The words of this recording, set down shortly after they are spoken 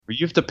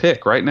You have to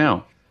pick right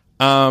now.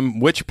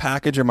 Which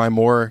package am I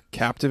more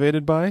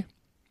captivated by?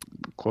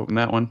 Quoting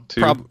that one too.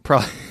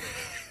 Probably.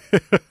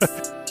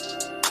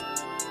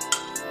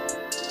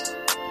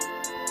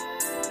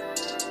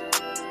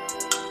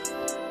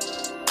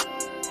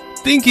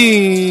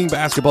 Thinking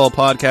Basketball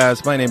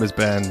Podcast. My name is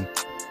Ben.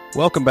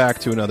 Welcome back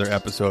to another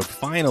episode.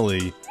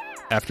 Finally,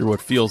 after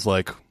what feels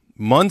like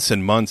months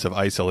and months of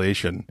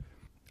isolation,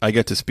 I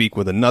get to speak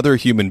with another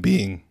human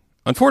being.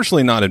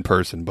 Unfortunately, not in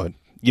person, but,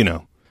 you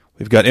know,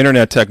 we've got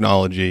internet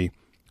technology.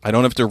 I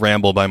don't have to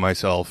ramble by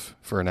myself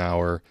for an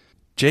hour.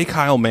 J.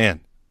 Kyle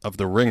Mann of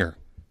The Ringer.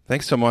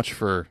 Thanks so much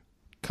for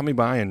coming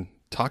by and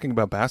talking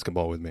about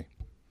basketball with me.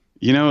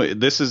 You know,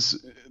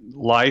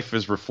 life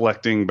is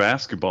reflecting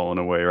basketball in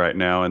a way right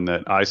now, and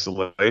that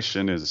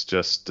isolation is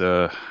just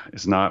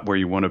is not where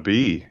you want to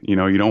be. You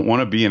know, you don't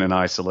want to be in an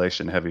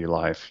isolation heavy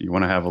life. You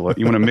want to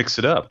you want to mix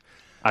it up.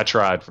 I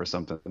tried for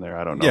something there.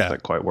 I don't know if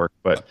that quite worked,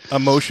 but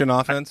emotion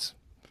offense.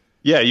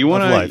 Yeah, you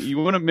want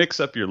to mix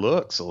up your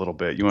looks a little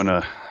bit. You want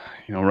to,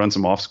 run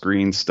some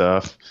off-screen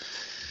stuff.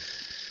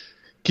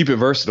 Keep it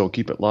versatile,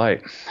 keep it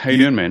light. How you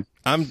doing, man?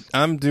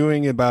 I'm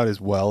doing about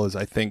as well as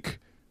I think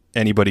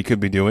anybody could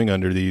be doing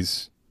under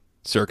these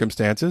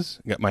circumstances.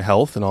 Got my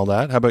health and all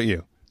that. How about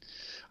you?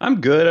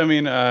 I'm good. I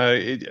mean,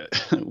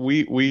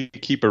 we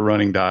keep a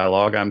running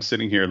dialogue. I'm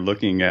sitting here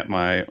looking at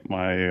my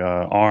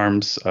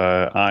arms.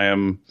 I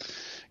am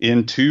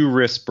in 2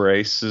 wrist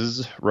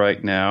braces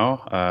right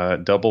now.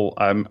 I'm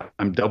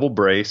double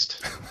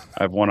braced.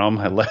 I have one on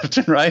my left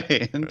and right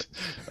hand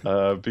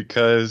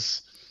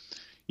because,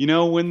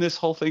 when this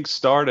whole thing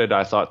started,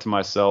 I thought to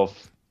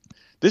myself,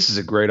 this is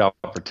a great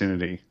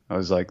opportunity. I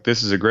was like,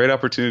 this is a great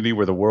opportunity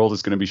where the world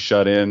is going to be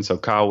shut in. So,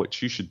 Kyle,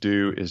 what you should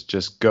do is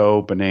just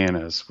go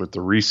bananas with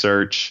the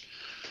research.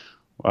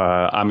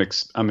 I'm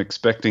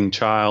expecting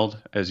child,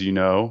 as you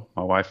know.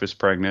 My wife is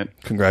pregnant.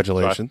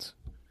 Congratulations.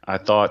 I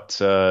thought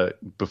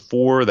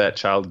before that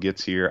child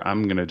gets here,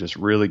 I'm going to just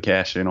really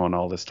cash in on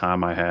all this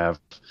time I have.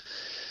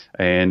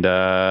 And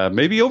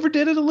maybe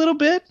overdid it a little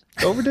bit.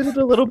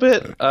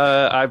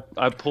 I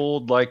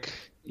pulled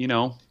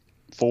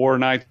 4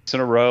 nights in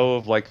a row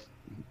of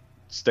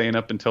staying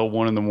up until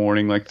 1 a.m,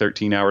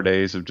 13-hour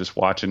days of just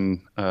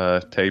watching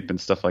tape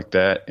and stuff like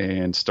that,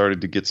 and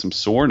started to get some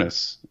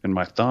soreness in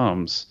my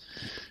thumbs.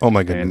 Oh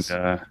my goodness.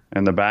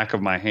 And the back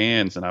of my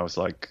hands. And I was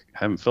like,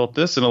 haven't felt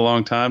this in a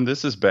long time.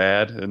 This is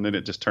bad. And then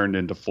it just turned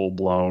into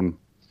full-blown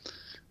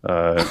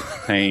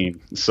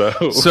pain.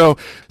 So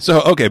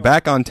okay,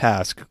 back on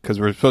task, because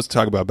we're supposed to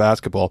talk about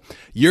basketball.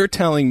 You're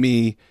telling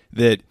me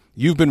that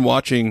you've been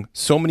watching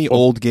so many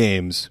old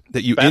games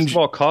that you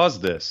basketball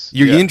caused this.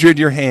 You injured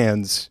your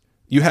hands.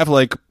 You have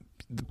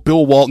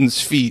Bill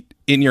Walton's feet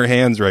in your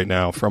hands right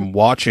now from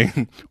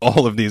watching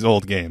all of these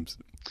old games.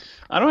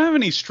 I don't have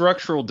any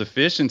structural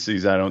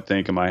deficiencies, I don't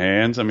think, in my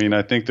hands. I mean,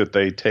 I think that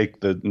they take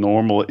the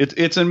normal.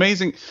 It's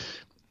amazing.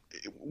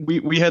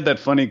 We had that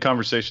funny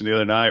conversation the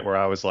other night where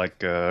I was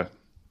like,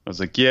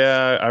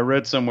 yeah, I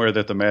read somewhere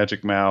that the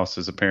Magic Mouse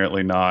is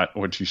apparently not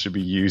what you should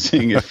be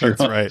using if you're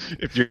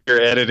if you're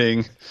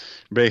editing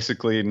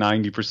basically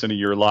 90% of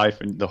your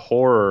life. And the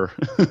horror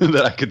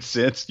that I could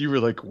sense, you were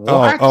like,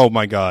 what? Oh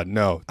my God,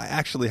 no! I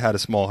actually had a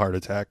small heart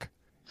attack.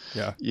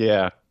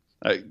 Yeah.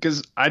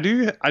 Because I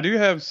do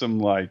have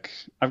some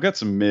I've got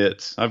some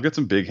mitts, I've got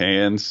some big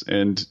hands,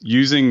 and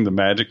using the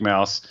Magic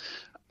Mouse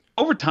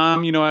over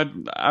time,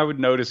 I would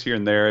notice here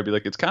and there, I'd be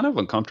like, it's kind of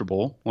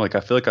uncomfortable. I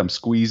feel like I'm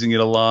squeezing it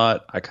a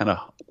lot. I kind of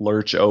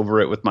lurch over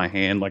it with my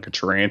hand like a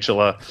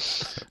tarantula,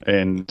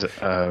 and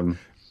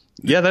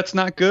that's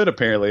not good.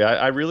 Apparently,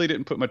 I really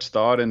didn't put much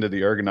thought into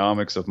the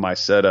ergonomics of my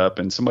setup,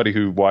 and somebody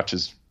who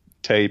watches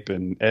tape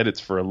and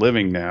edits for a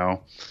living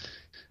now,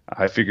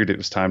 I figured it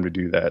was time to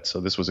do that.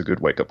 So this was a good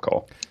wake-up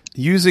call.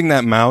 Using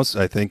that mouse,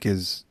 I think,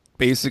 is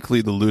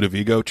basically the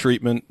Ludovico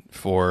treatment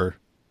for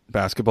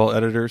basketball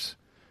editors.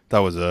 That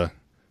was a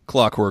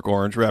Clockwork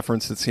Orange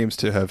reference that seems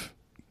to have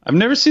I've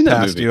never seen that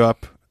passed movie. You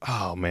up.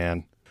 Oh,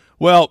 man.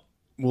 Well,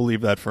 we'll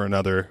leave that for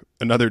another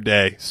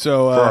day.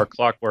 So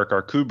for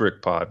our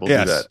Kubrick pod, we'll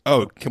do that.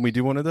 Oh, can we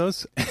do one of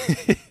those?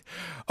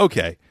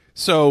 Okay.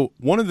 So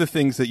one of the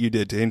things that you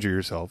did to injure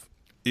yourself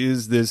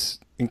is this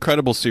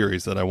incredible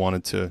series that I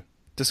wanted to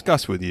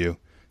discuss with you,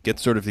 get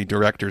sort of the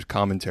director's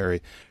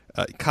commentary.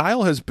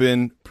 Kyle has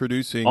been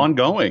producing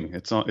ongoing.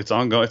 It's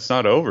ongoing. It's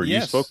not over.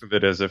 Yes. You spoke of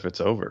it as if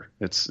it's over.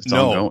 It's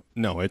ongoing.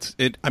 No,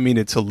 I mean,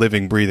 it's a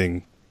living,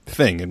 breathing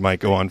thing. It might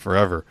go on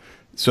forever.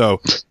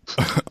 So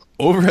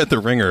over at The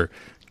Ringer,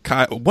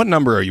 Kyle, what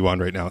number are you on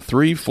right now?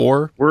 3,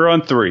 4? We're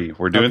on 3.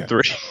 We're doing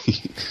 3.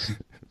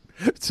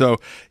 So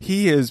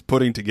he is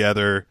putting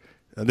together.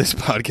 This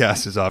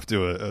podcast is off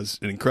to an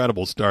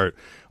incredible start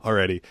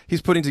already.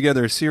 He's putting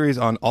together a series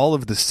on all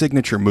of the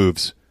signature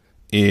moves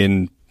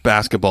in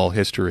basketball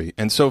history.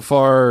 And so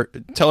far,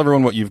 tell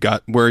everyone what you've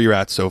got, where you're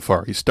at so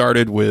far. You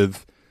started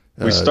with...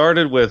 we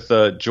started with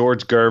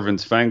George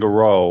Gervin's finger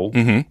roll.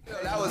 Mm-hmm.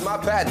 That was my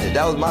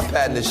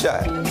patented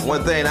shot.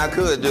 One thing I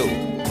could do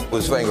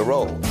was finger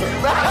roll.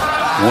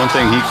 One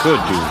thing he could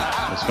do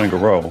was finger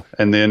roll.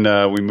 And then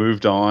we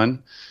moved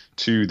on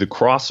to the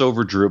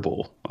crossover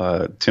dribble,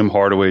 Tim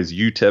Hardaway's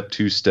UTEP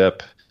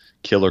two-step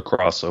killer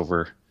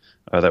crossover.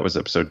 That was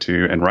episode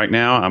 2. And right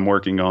now I'm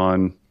working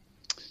on,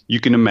 you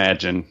can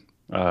imagine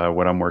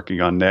what I'm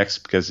working on next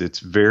because it's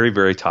very,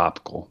 very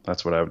topical.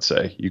 That's what I would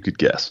say. You could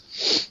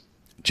guess.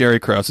 Jerry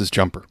Krause's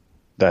jumper.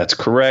 That's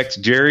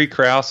correct. Jerry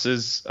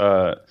Krause's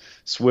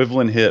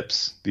swiveling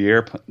hips,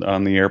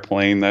 on the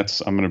airplane. I'm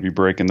going to be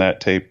breaking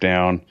that tape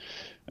down.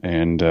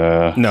 And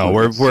no,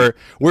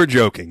 we're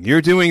joking.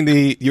 You're doing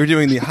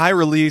the high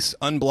release,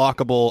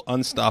 unblockable,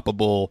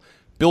 unstoppable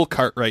Bill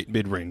Cartwright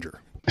mid ranger.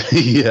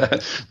 Yeah,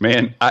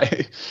 man.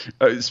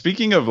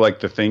 Speaking of like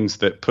the things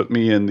that put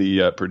me in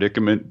the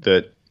predicament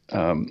that I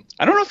don't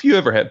know if you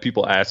ever had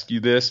people ask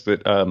you this,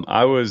 but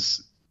I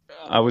was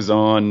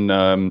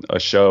on a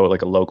show,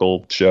 like a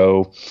local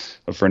show,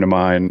 a friend of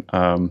mine.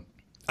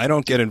 I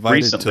don't get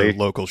invited recently to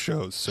local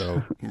shows,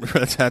 so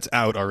that's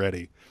out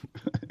already.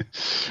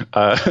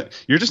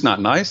 You're just not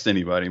nice to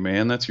anybody,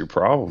 man. That's your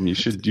problem. You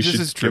should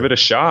give it a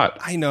shot.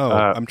 I know.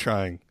 I'm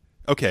trying.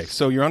 Okay,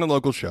 so you're on a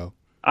local show.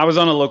 I was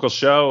on a local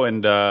show,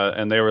 and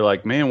they were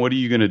like, "Man, what are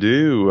you going to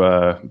do?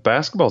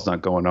 Basketball's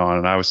not going on."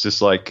 And I was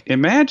just like,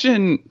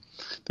 "Imagine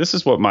this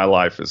is what my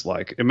life is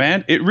like."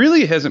 It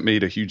really hasn't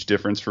made a huge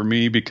difference for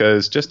me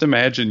because just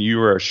imagine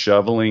you are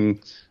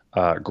shoveling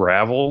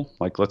gravel.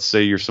 Like, let's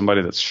say you're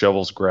somebody that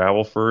shovels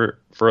gravel for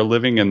a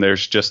living, and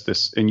there's just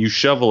this, and you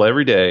shovel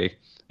every day,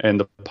 and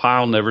the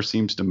pile never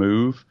seems to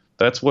move.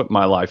 That's what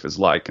my life is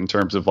like in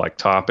terms of like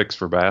topics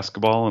for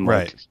basketball, and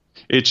right. Like,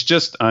 it's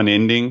just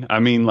unending. I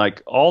mean,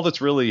 like, all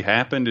that's really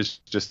happened is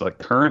just like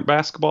current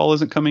basketball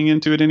isn't coming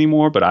into it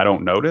anymore, but I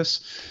don't notice.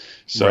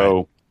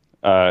 So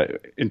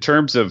in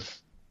terms of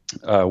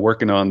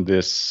working on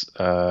this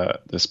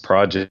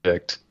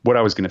project, what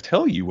I was going to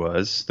tell you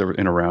was,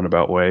 in a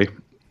roundabout way,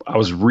 I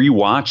was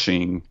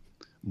rewatching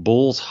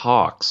Bulls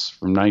Hawks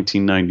from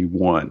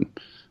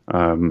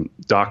 1991.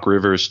 Doc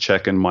Rivers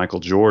checking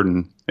Michael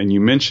Jordan, and you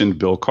mentioned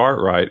Bill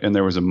Cartwright, and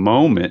there was a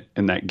moment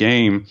in that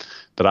game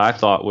that I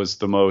thought was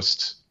the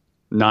most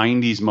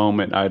 90s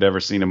moment I'd ever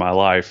seen in my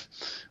life,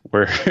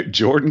 where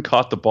Jordan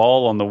caught the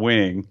ball on the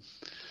wing,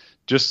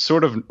 just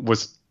sort of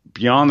was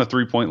beyond the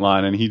three-point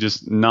line, and he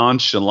just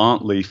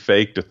nonchalantly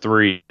faked a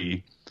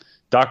three.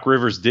 Doc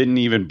Rivers didn't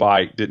even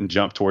bite, didn't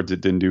jump towards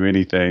it, didn't do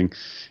anything.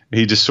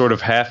 He just sort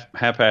of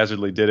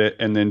haphazardly did it,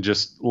 and then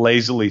just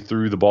lazily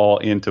threw the ball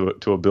into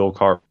a Bill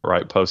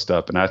Cartwright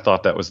post-up, and I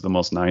thought that was the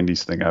most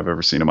 90s thing I've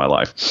ever seen in my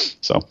life.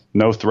 So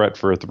no threat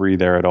for a three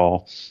there at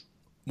all.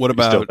 What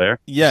about still there?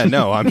 Yeah,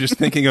 no, I'm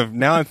thinking of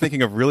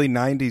really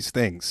 90s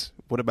things.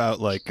 What about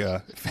like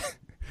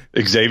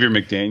Xavier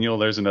McDaniel?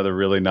 There's another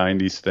really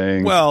 90s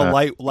thing. Well,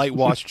 light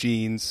wash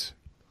jeans,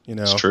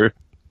 it's true.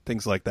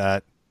 Things like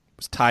that.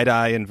 Was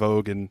tie-dye in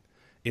vogue in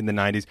the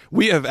 90s.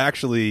 We have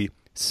actually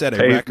set a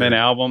Pavement record.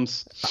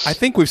 albums. I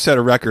think we've set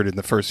a record in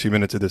the first few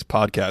minutes of this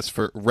podcast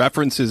for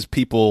references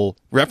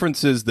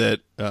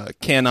that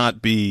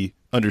cannot be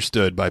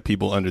understood by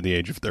people under the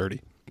age of 30.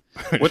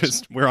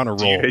 We're on a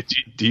roll.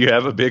 Do you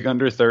have a big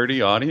under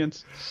 30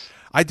 audience?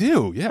 I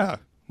do, yeah.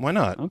 Why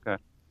not? Okay.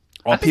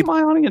 I think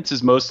my audience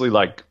is mostly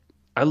like,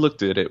 I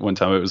looked at it one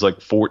time, it was like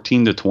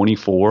 14 to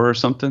 24 or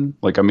something.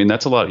 Like, I mean,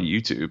 that's a lot of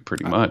YouTube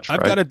pretty much.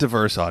 I've got a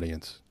diverse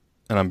audience,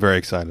 and I'm very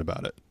excited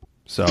about it.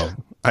 So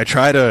I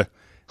try to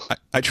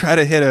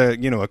hit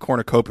a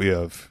cornucopia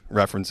of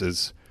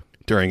references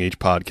during each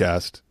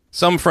podcast.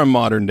 Some from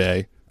modern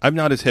day. I'm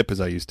not as hip as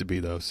I used to be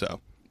though,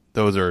 so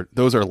those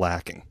are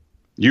lacking.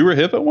 You were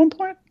hip at one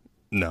point?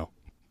 No.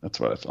 That's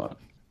what I thought.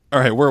 All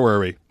right, where were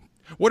we?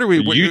 What are we?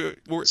 You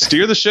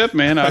steer the ship,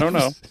 man. I don't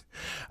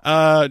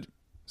know.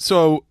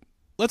 So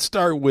let's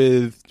start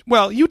with,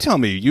 well, you tell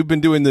me. You've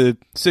been doing the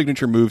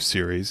Signature Moves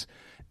series,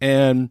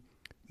 and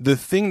the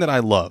thing that I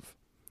love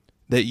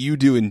that you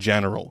do in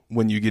general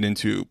when you get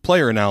into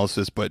player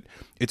analysis, but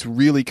it's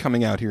really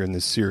coming out here in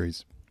this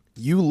series,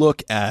 you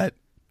look at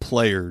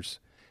players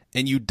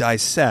and you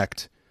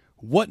dissect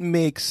what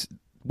makes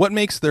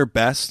their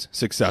best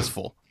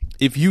successful.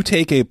 If you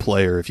take a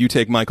player, if you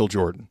take Michael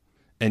Jordan,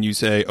 and you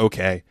say,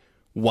 okay,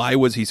 why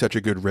was he such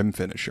a good rim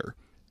finisher?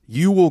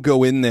 You will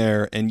go in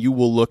there and you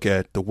will look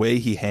at the way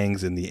he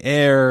hangs in the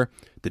air,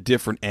 the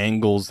different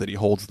angles that he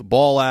holds the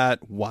ball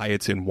at, why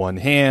it's in one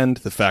hand,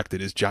 the fact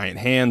that his giant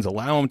hands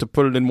allow him to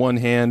put it in one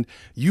hand.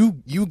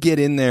 You get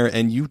in there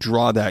and you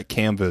draw that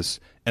canvas,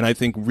 and I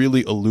think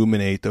really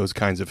illuminate those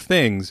kinds of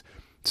things.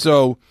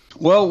 So,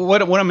 well,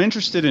 what I'm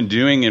interested in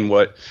doing, and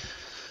what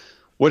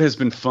has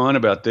been fun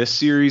about this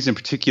series in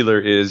particular,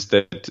 is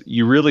that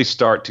you really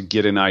start to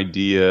get an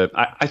idea.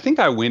 I think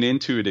I went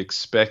into it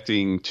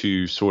expecting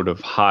to sort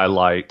of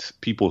highlight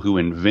people who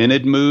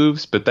invented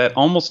moves, but that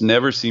almost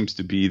never seems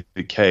to be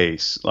the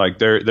case. Like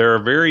there are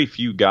very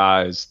few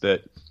guys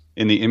that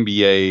in the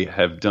NBA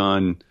have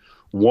done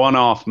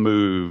one-off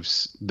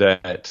moves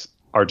that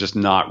are just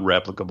not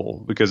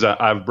replicable, because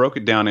I've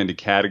broken it down into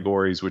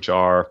categories, which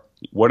are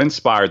what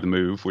inspired the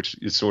move, which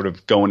is sort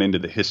of going into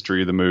the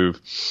history of the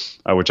move,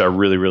 which I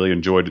really, really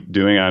enjoyed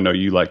doing. I know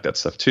you like that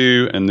stuff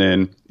too. And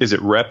then, is it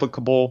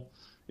replicable?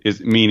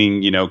 is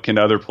meaning, can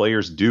other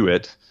players do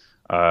it?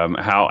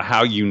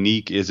 How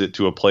unique is it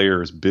to a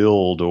player's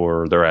build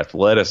or their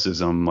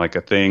athleticism? Like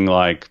a thing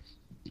like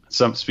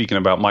speaking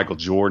about Michael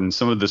Jordan,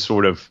 some of the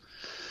sort of,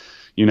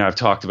 I've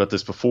talked about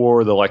this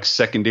before, the like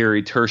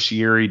secondary,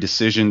 tertiary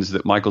decisions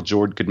that Michael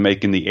Jordan could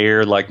make in the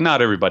air. Like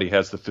not everybody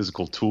has the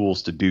physical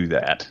tools to do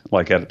that,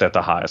 like at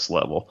the highest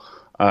level.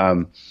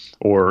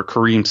 Or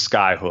Kareem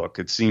Skyhook.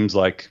 It seems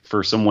like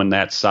for someone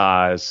that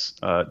size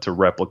to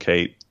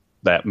replicate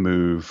that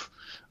move,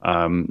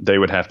 they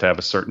would have to have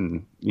a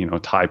certain,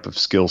 type of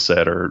skill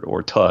set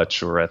or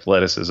touch or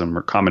athleticism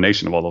or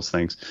combination of all those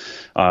things.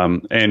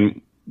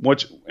 And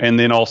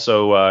then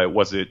also,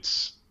 was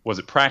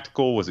it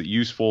practical? Was it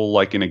useful?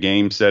 Like in a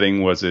game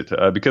setting, was it,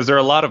 because there are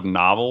a lot of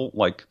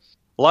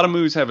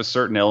moves have a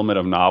certain element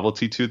of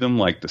novelty to them,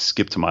 like the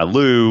skip to my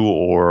Lou,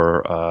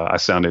 or I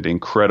sounded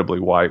incredibly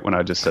white when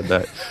I just said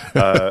that.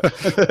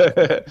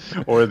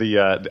 Or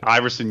the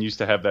Iverson used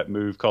to have that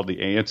move called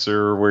the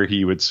answer, where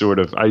he would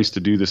I used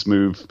to do this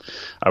move.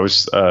 I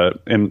was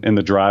in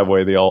the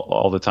driveway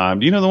all the time.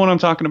 Do you know the one I'm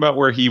talking about,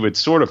 where he would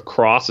sort of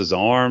cross his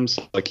arms,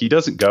 like he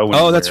doesn't go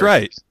anywhere? Oh, that's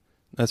right.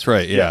 That's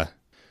right. Yeah.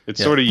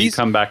 It's sort of you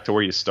come back to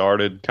where you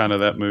started, kind of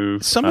that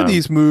move. Some of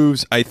these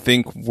moves, I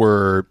think,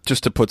 were,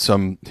 just to put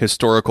some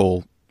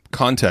historical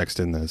context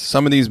in this,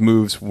 some of these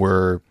moves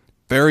were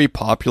very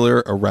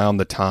popular around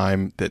the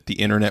time that the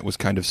internet was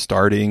kind of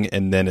starting,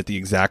 and then at the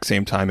exact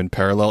same time in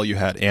parallel, you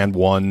had And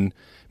One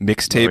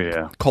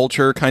mixtape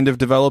culture kind of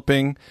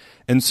developing.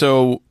 And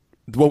so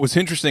what was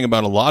interesting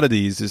about a lot of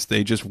these is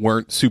they just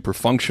weren't super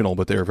functional,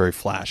 but they were very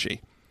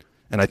flashy.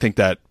 And I think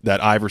that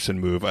Iverson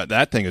move,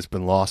 that thing has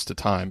been lost to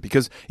time,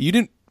 because you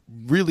didn't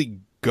really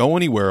go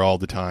anywhere all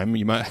the time.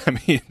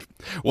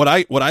 What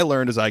I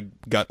learned as I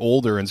got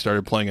older and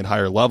started playing at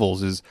higher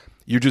levels is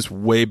you're just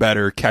way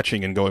better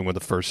catching and going with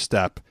the first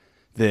step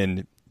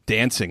than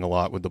dancing a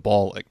lot with the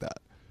ball like that.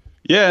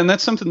 Yeah, and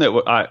that's something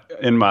that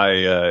in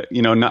my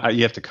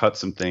you have to cut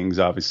some things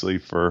obviously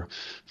for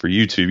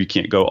YouTube. You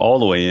can't go all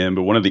the way in,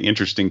 but one of the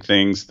interesting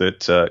things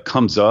that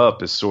comes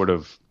up is sort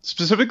of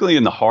specifically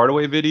in the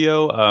Hardaway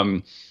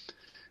video.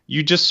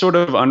 You just sort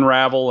of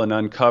unravel and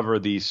uncover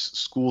these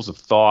schools of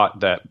thought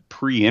that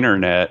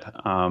pre-internet,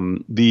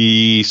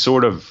 the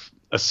sort of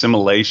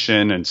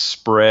assimilation and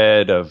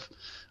spread of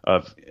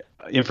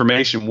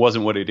information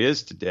wasn't what it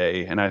is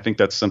today. And I think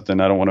that's something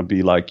I don't want to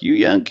be like, you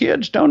young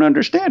kids don't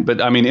understand. But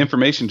I mean,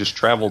 information just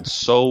traveled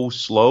so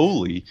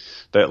slowly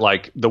that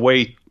like the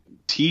way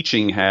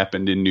teaching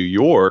happened in New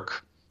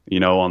York,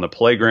 on the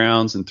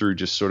playgrounds and through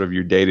just sort of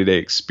your day-to-day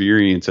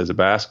experience as a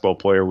basketball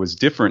player was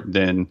different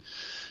than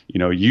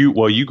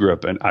you grew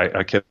up, and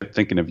I kept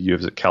thinking of you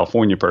as a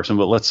California person,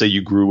 but let's say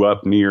you grew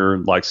up near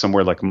like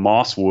somewhere like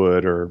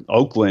Mosswood or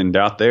Oakland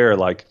out there,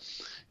 like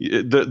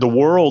the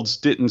worlds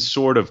didn't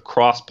sort of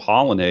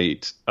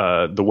cross-pollinate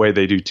the way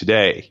they do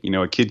today.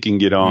 A kid can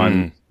get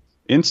on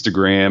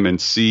Instagram and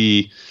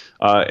see,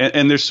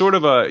 and there's sort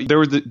of there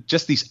were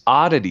just these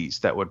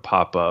oddities that would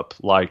pop up.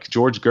 Like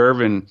George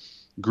Gervin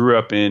grew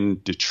up in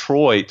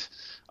Detroit,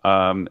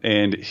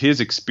 and his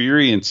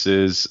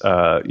experiences,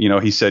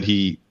 he said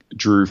he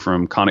drew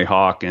from Connie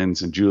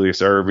Hawkins and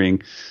Julius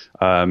Erving,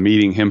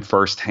 meeting him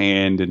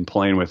firsthand and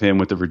playing with him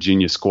with the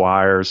Virginia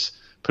Squires.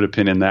 Put a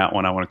pin in that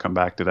one. I want to come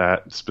back to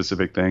that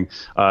specific thing.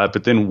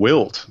 But then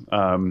Wilt.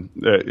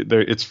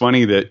 It's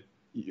funny that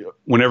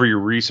whenever you're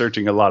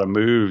researching a lot of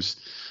moves,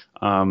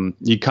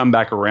 you come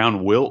back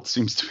around. Wilt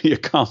seems to be a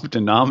common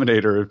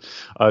denominator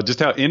of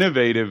just how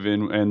innovative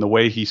and the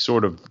way he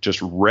sort of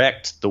just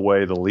wrecked the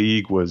way the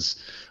league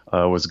was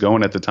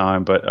going at the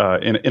time.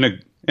 But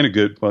in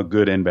a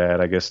good and bad,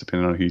 I guess,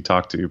 depending on who you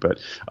talk to. But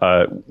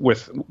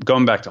with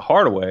going back to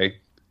Hardaway,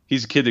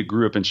 he's a kid that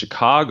grew up in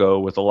Chicago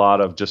with a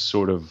lot of just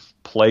sort of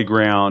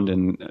playground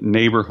and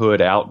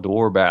neighborhood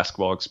outdoor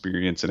basketball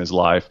experience in his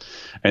life.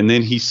 And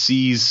then he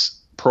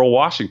sees Pearl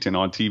Washington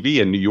on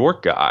TV, a New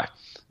York guy,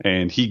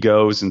 and he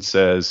goes and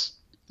says,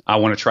 I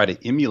want to try to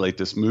emulate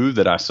this move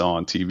that I saw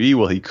on TV.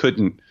 Well, he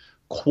couldn't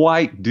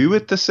quite do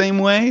it the same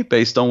way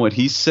based on what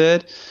he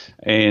said.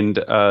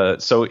 And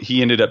so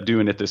he ended up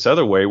doing it this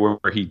other way where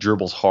he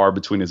dribbles hard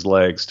between his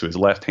legs to his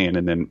left hand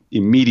and then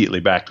immediately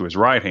back to his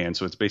right hand.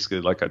 So it's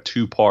basically like a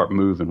two-part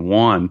move in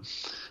one.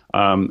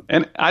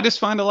 And I just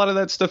find a lot of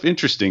that stuff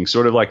interesting,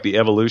 sort of like the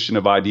evolution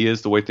of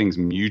ideas, the way things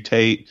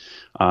mutate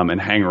and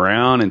hang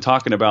around, and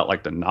talking about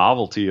like the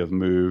novelty of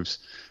moves.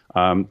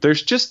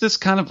 There's just this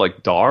kind of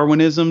like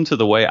Darwinism to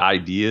the way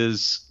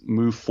ideas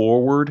move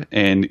forward.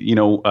 And,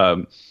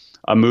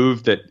 a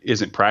move that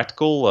isn't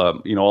practical.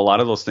 A lot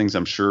of those things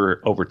I'm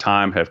sure over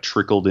time have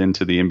trickled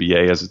into the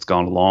NBA as it's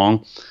gone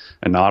along,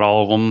 and not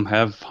all of them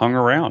have hung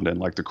around. And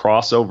like the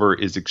crossover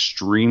is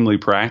extremely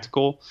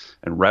practical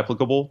and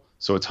replicable,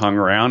 so it's hung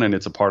around and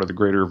it's a part of the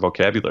greater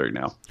vocabulary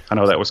now. I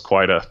know that was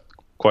quite a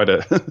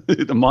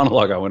the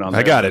monologue I went on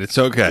there. I got it. It's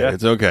okay. Yeah.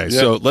 It's okay. Yeah.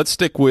 So let's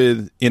stick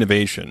with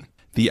innovation,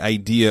 the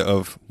idea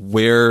of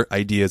where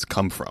ideas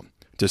come from,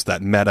 just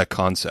that meta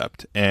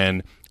concept.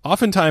 And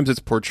oftentimes it's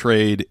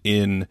portrayed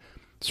in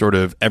sort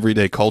of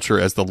everyday culture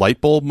as the light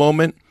bulb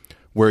moment,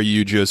 where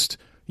you just,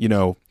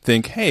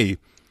 think, hey,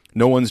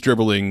 no one's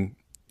dribbling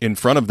in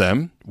front of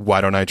them.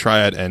 Why don't I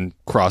try it and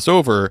cross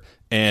over?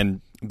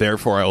 And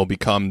therefore I will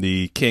become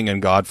the king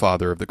and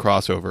godfather of the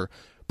crossover.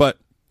 But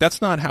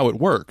that's not how it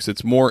works.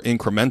 It's more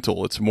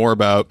incremental. It's more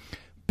about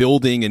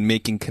building and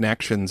making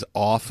connections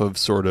off of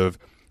sort of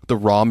the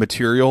raw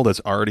material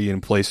that's already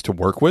in place to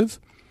work with.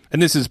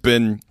 And this has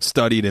been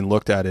studied and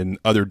looked at in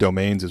other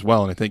domains as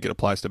well, and I think it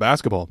applies to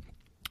basketball,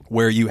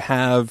 where you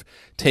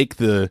take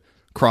the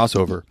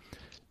crossover.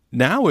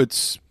 Now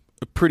it's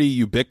a pretty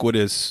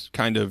ubiquitous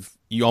kind of,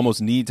 you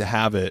almost need to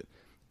have it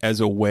as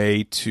a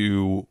way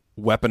to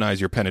weaponize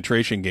your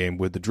penetration game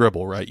with the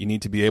dribble, right? You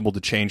need to be able to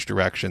change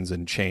directions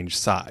and change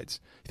sides.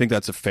 You think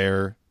that's a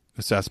fair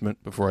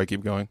assessment before I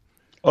keep going?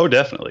 Oh,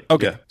 definitely.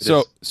 Okay.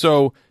 Yeah,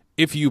 so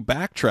if you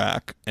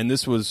backtrack, and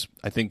this was,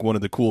 I think, one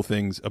of the cool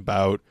things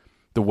about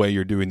the way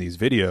you're doing these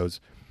videos,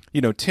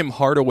 Tim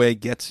Hardaway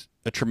gets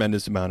a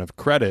tremendous amount of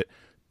credit,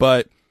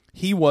 but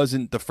he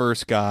wasn't the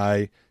first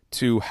guy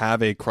to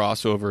have a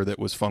crossover that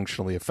was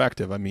functionally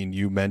effective. I mean,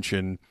 you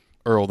mentioned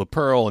Earl the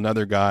Pearl.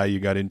 Another guy you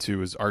got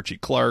into is Archie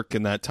Clark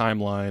in that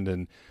timeline,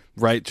 and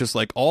right, just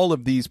like all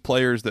of these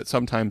players that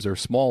sometimes are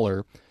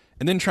smaller,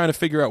 and then trying to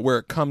figure out where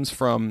it comes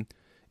from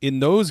in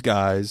those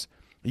guys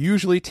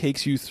usually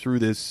takes you through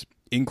this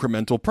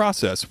incremental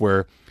process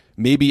where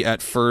maybe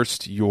at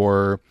first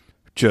you're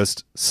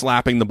just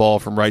slapping the ball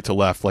from right to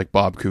left like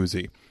Bob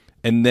Cousy,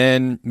 and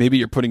then maybe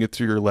you're putting it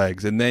through your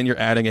legs, and then you're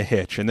adding a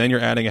hitch, and then you're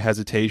adding a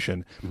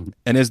hesitation.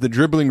 And as the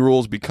dribbling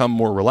rules become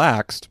more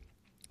relaxed,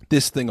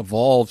 this thing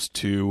evolves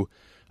to,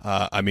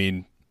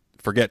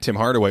 forget Tim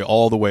Hardaway,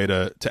 all the way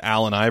to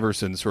Allen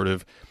Iverson, sort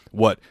of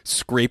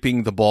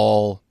scraping the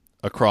ball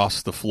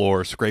across the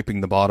floor,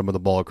 scraping the bottom of the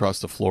ball across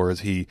the floor as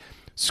he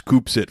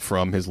scoops it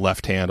from his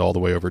left hand all the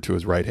way over to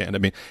his right hand. I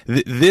mean,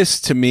 this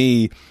to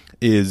me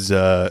is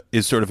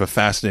sort of a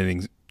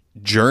fascinating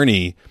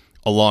journey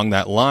along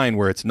that line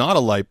where it's not a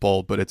light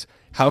bulb, but it's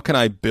how can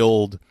I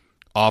build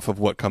off of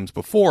what comes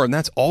before? And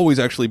that's always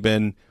actually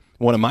been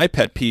one of my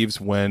pet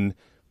peeves when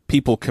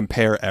people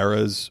compare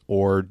eras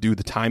or do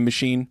the time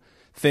machine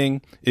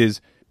thing, is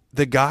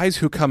the guys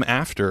who come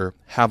after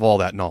have all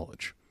that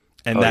knowledge.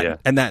 And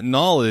that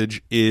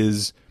knowledge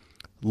is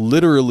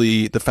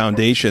literally the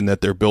foundation that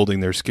they're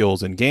building their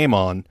skills and game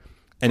on.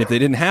 And if they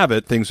didn't have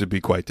it, things would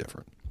be quite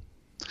different.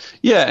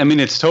 Yeah, I mean,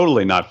 it's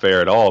totally not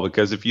fair at all,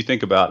 because if you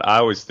think about, I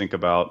always think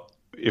about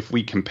if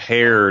we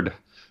compared,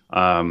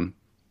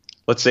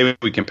 let's say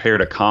we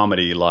compared a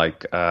comedy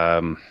like,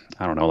 like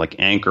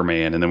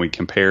Anchorman, and then we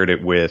compared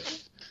it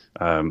with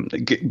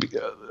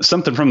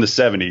something from the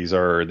 70s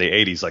or the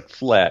 80s, like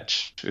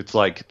Fletch. It's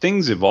like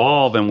things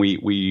evolve and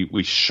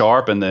we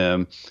sharpen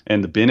them,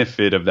 and the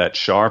benefit of that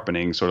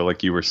sharpening, sort of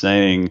like you were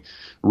saying,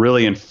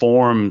 really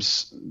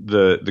informs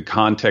the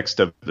context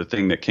of the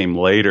thing that came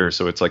later.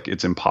 So it's like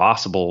it's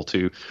impossible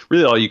to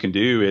really, all you can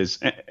do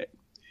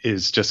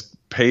is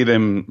just pay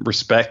them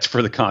respect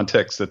for the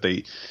context that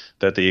they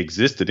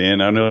existed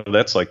in. I know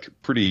that's like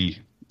pretty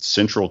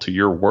central to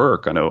your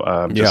work. I know,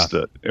 and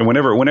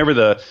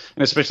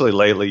especially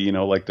lately,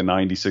 like the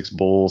 96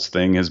 Bulls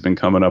thing has been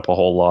coming up a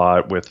whole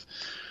lot with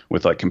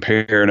like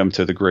comparing them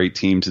to the great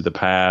teams of the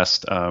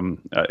past.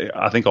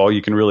 I think all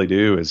you can really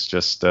do is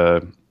just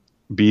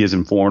be as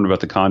informed about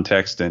the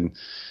context and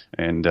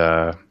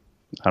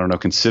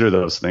consider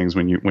those things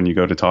when you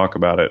go to talk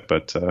about it.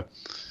 But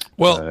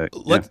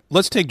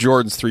let's take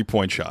Jordan's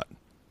 3-point shot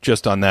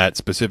just on that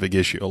specific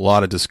issue. A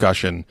lot of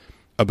discussion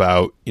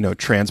about,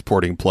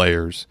 transporting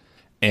players,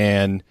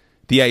 and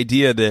the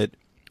idea that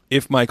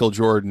if Michael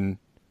Jordan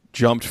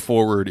jumped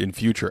forward in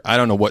future, I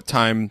don't know what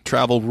time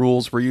travel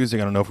rules we're using.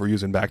 I don't know if we're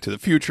using Back to the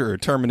Future or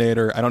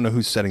Terminator. I don't know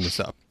who's setting this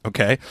up.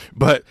 Okay.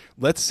 But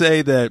let's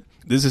say that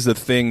this is a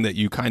thing that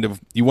you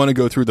want to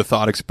go through the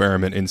thought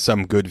experiment in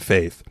some good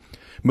faith.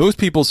 Most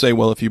people say,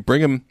 well, if you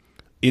bring him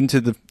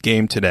into the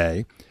game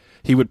today,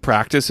 he would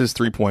practice his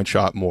 3-point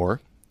shot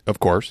more, of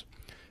course.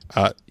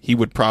 He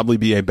would probably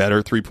be a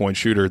better 3-point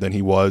shooter than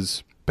he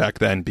was back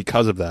then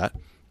because of that.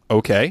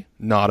 Okay,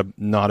 not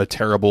a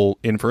terrible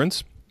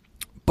inference.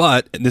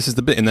 But this is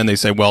the bit, and then they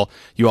say, well,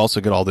 you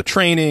also get all the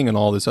training and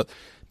all this.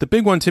 The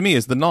big one to me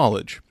is the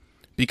knowledge,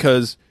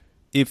 because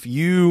if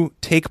you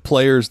take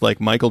players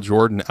like Michael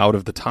Jordan out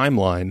of the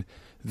timeline,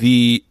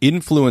 the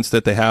influence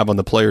that they have on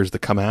the players that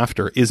come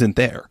after isn't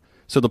there.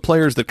 So the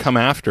players that come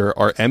after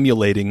are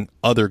emulating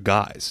other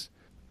guys.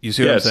 You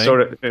see what I'm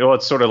saying?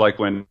 It's sort of like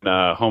when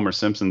Homer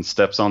Simpson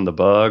steps on the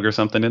bug or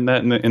something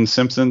in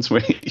Simpsons, where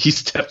he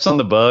steps on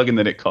the bug and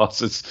then it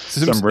causes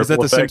some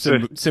ripple effects. Is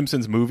that the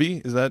Simpsons movie?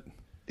 Is it?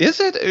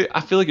 I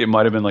feel like it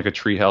might have been like a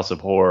Treehouse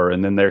of Horror,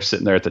 and then they're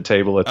sitting there at the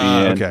table at the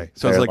end. Okay,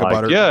 so it's like a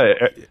butter.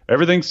 Yeah,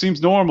 everything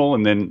seems normal,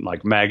 and then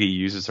like Maggie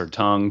uses her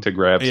tongue to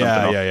grab something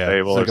off the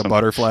table. It's like a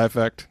butterfly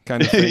effect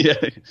kind of thing.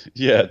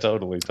 yeah,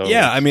 totally.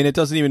 Yeah, I mean, it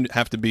doesn't even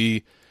have to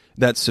be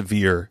that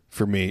severe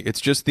for me. It's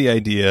just the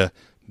idea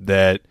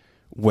that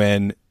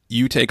when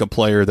you take a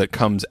player that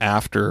comes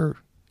after,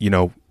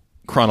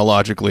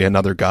 chronologically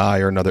another guy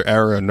or another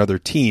era, another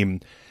team,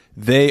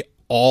 they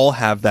all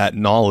have that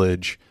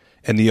knowledge,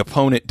 and the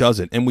opponent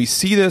doesn't. And we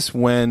see this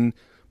when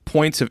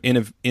points of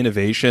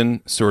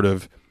innovation sort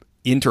of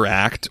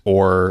interact,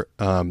 or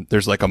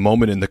there's like a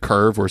moment in the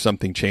curve where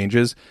something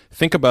changes.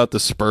 Think about the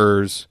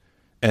Spurs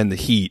and the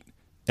Heat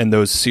and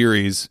those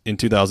series in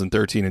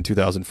 2013 and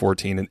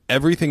 2014 and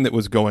everything that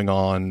was going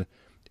on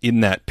in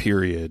that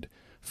period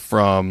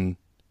from,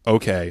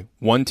 okay,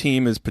 one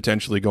team is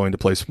potentially going to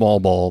play small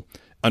ball.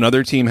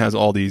 Another team has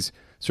all these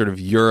sort of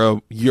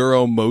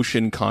Euro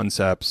motion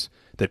concepts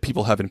that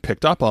people haven't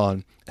picked up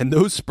on. And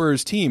those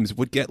Spurs teams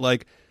would get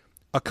like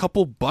a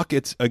couple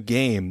buckets a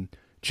game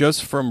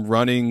just from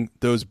running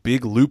those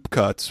big loop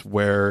cuts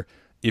where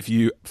if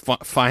you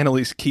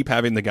finally keep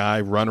having the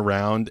guy run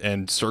around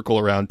and circle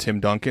around Tim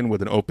Duncan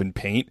with an open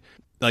paint,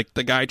 like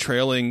the guy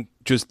trailing,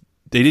 just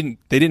they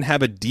didn't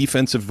have a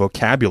defensive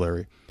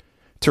vocabulary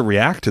to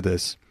react to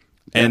this.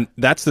 Yeah. And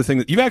that's the thing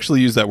that you've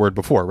actually used that word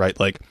before, right?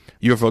 Like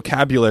your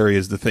vocabulary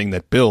is the thing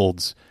that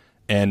builds,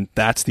 and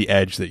that's the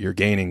edge that you're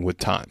gaining with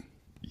time.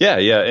 Yeah.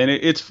 And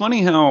it's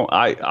funny how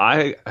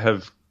I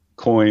have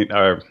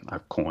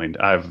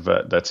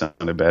that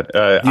sounded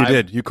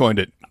bad. You coined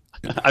it.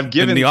 I've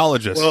given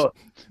neologist. Well,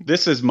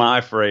 this is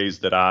my phrase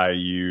that I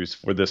use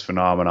for this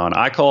phenomenon.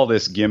 I call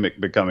this gimmick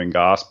becoming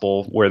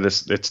gospel, where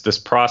it's this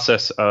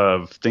process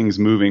of things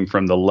moving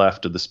from the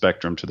left of the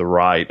spectrum to the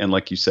right. And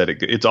like you said,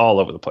 it's all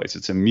over the place.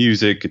 It's in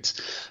music.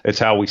 It's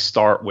how we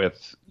start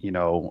with,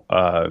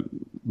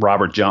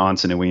 Robert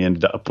Johnson and we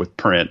ended up with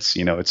Prince.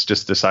 It's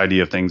just this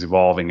idea of things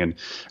evolving and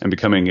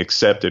becoming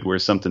accepted, where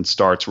something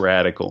starts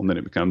radical and then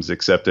it becomes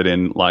accepted.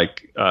 And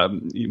like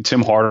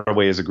Tim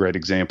Hardaway is a great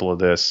example of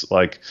this.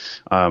 Like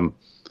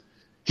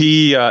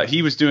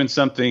he was doing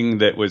something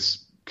that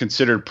was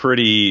considered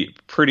pretty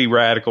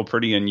radical,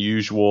 pretty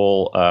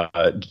unusual,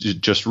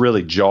 just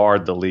really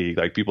jarred the league.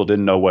 Like people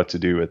didn't know what to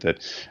do with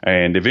it.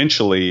 And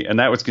eventually, and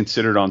that was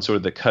considered on sort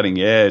of the cutting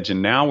edge.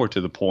 And now we're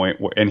to the point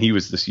where, and he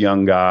was this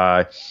young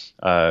guy.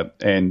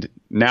 And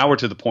now we're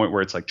to the point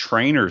where it's like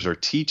trainers are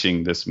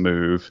teaching this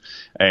move.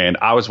 And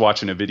I was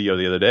watching a video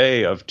the other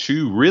day of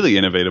two really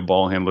innovative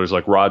ball handlers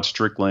like Rod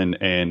Strickland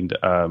and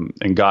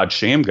God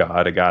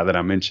Shamgod, a guy that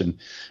I mentioned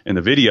in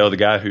the video, the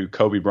guy who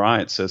Kobe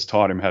Bryant says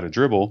taught him how to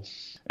dribble.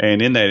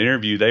 And in that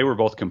interview, they were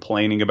both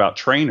complaining about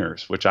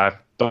trainers, which I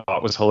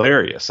thought was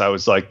hilarious. I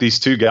was like, these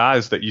two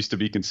guys that used to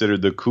be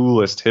considered the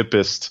coolest,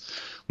 hippest,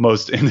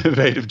 most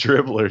innovative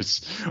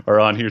dribblers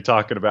are on here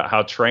talking about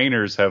how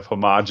trainers have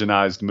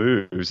homogenized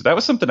moves. That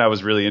was something I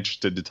was really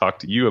interested to talk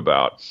to you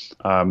about.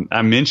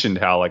 I mentioned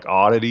how like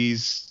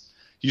oddities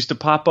used to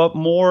pop up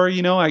more,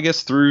 I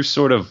guess through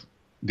sort of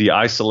the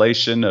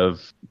isolation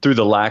through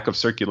the lack of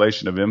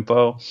circulation of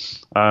info.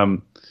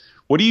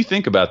 What do you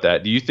think about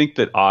that? Do you think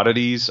that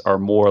oddities are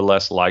more or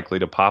less likely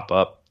to pop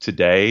up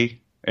today?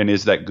 And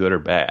is that good or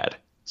bad?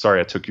 Sorry,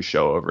 I took your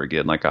show over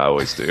again like I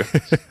always do.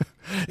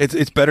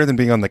 It's better than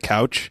being on the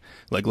couch.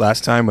 Like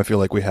last time, I feel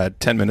like we had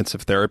 10 minutes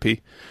of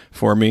therapy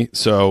for me.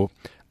 So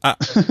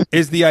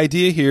is the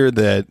idea here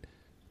that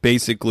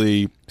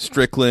basically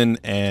Strickland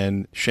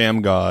and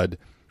Shamgod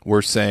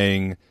were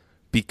saying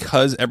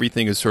because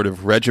everything is sort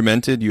of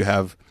regimented,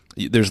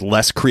 there's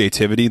less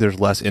creativity, there's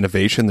less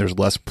innovation, there's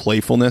less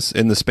playfulness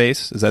in the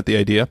space? Is that the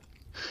idea?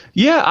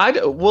 Yeah,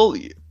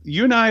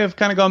 you and I have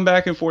kind of gone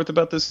back and forth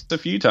about this a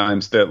few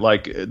times, that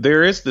like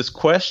there is this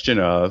question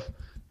of,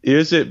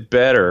 is it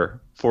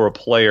better for a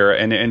player,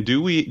 and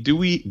do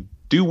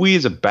we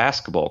as a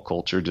basketball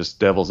culture, just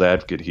devil's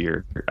advocate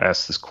here,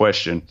 ask this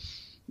question,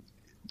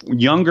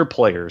 younger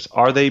players,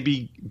 are they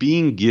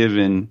being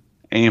given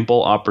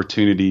ample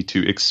opportunity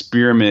to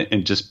experiment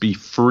and just be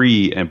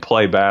free and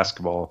play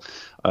basketball?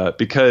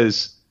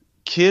 Because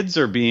kids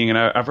are being, and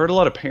I've heard a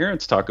lot of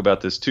parents talk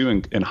about this too,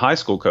 and high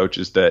school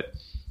coaches, that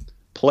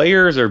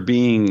players are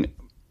being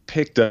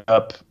picked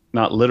up,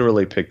 not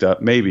literally picked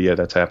up, maybe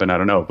that's happened, I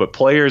don't know, but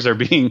players are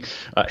being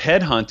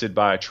headhunted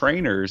by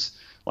trainers.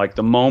 Like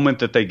the moment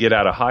that they get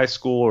out of high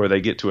school or they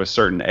get to a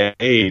certain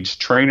age,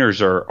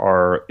 trainers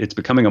are it's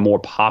becoming a more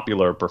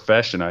popular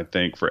profession, I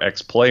think, for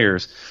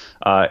ex-players.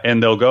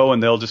 And they'll go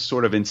and they'll just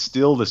sort of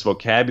instill this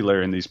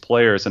vocabulary in these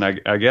players. And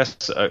I guess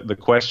the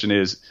question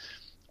is,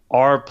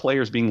 are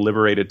players being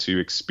liberated to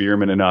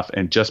experiment enough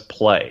and just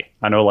play?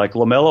 I know like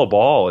LaMelo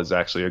Ball is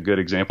actually a good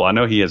example. I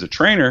know he has a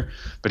trainer,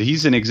 but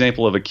he's an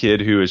example of a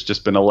kid who has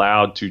just been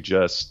allowed to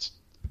just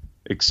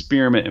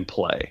experiment and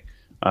play.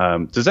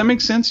 Does that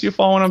make sense? You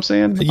follow what I'm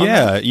saying?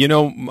 Yeah.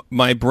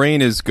 My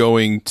brain is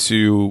going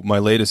to my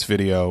latest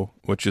video,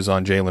 which is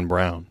on Jaylen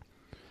Brown.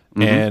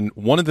 Mm-hmm. And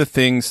one of the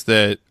things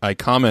that I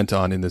comment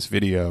on in this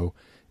video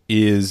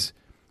is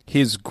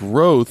his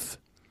growth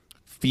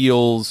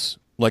feels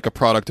like a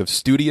product of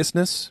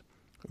studiousness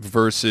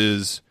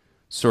versus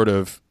sort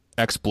of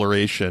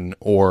exploration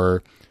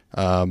or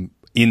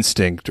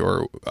instinct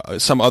or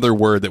some other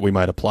word that we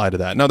might apply to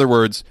that. In other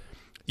words,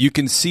 you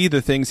can see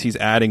the things he's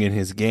adding in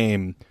his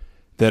game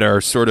that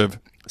are sort of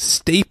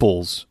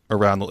staples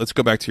around let's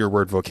go back to your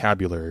word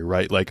vocabulary,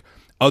 right? Like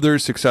other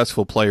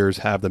successful players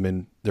have them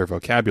in their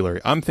vocabulary.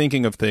 I'm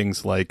thinking of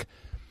things like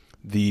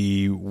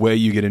the way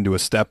you get into a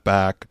step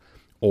back,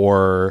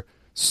 or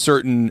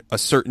a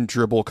certain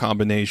dribble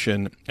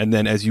combination, and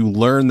then as you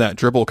learn that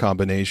dribble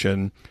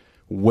combination,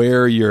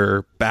 where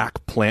your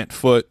back plant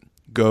foot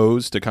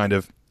goes to kind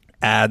of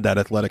add that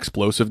athletic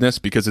explosiveness,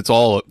 because it's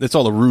all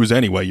a ruse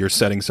anyway. You're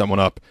setting someone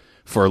up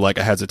for like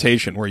a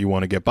hesitation where you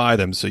want to get by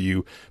them, so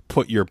you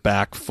put your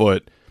back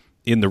foot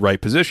in the right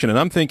position. And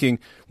I'm thinking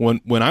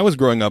when I was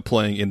growing up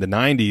playing in the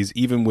 90s,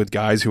 even with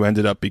guys who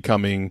ended up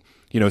becoming,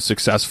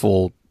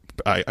 successful,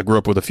 I grew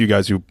up with a few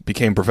guys who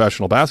became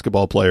professional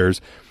basketball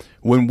players.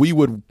 When we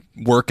would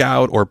work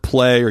out or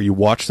play, or you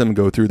watch them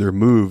go through their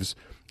moves,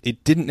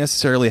 it didn't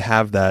necessarily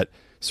have that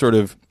sort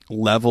of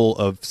level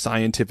of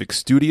scientific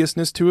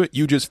studiousness to it.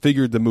 You just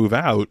figured the move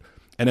out,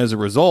 and as a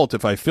result,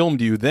 if I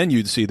filmed you, then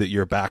you'd see that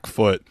your back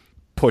foot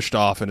pushed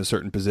off in a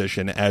certain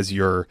position as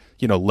your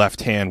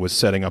left hand was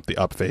setting up the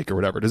up fake or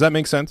whatever. Does that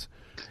make sense?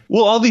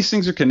 Well, all these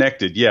things are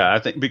connected. Yeah, I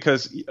think,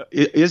 because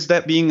is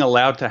that being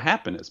allowed to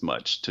happen as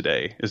much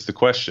today is the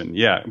question.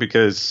 Yeah,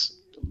 because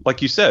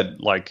like you said,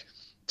 like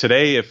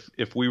today,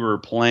 if we were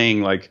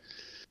playing, like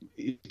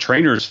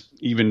trainers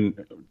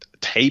even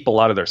tape a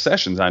lot of their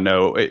sessions. I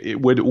know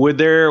would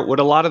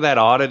a lot of that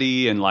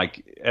oddity and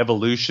like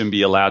evolution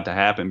be allowed to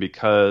happen,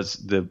 because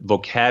the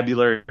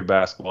vocabulary of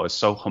basketball is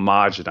so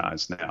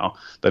homogenized now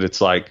that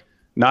it's like,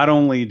 not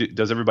only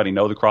does everybody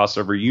know the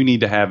crossover, you need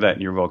to have that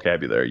in your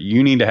vocabulary.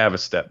 You need to have a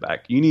step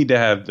back. You need to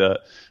have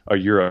a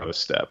Euro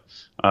step.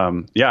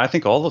 Yeah, I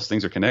think all those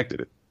things are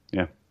connected.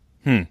 Yeah.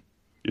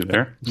 You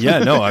there? Yeah,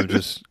 no,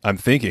 I'm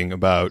thinking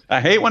about.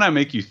 I hate when I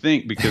make you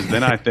think, because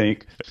then I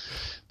think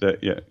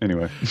that, yeah,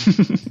 anyway.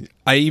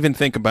 I even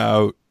think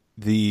about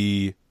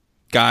the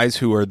guys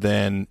who are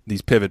then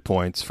these pivot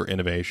points for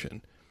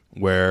innovation,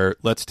 where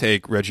let's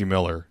take Reggie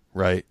Miller,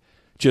 right?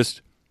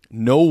 Just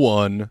no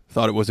one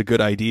thought it was a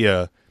good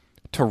idea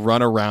to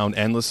run around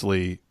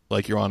endlessly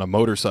like you're on a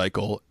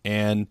motorcycle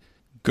and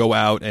go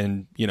out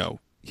and,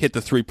 hit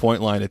the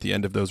 3-point line at the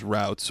end of those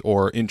routes,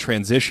 or in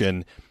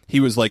transition. He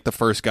was like the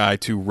first guy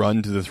to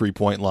run to the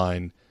 3-point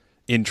line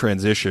in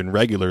transition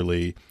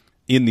regularly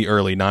in the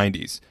early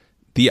 90s.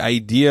 The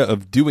idea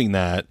of doing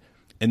that,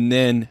 and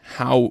then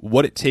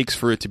what it takes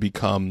for it to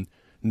become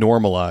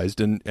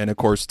normalized. And of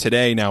course,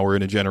 today, now we're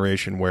in a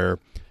generation where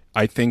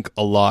I think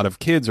a lot of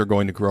kids are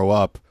going to grow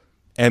up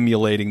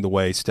emulating the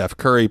way Steph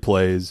Curry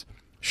plays,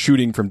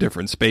 shooting from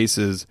different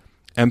spaces,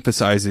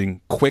 emphasizing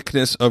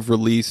quickness of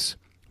release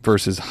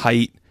versus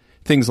height,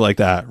 things like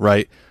that,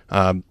 right?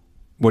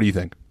 What do you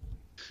think?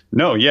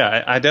 No,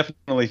 yeah, I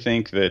definitely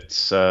think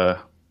that's I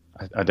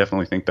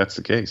definitely think that's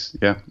the case.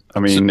 Yeah, I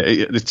mean,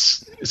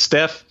 it's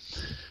Steph,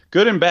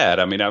 good and bad.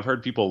 I mean, I've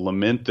heard people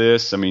lament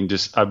this. I mean,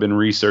 I've been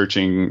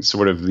researching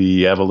sort of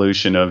the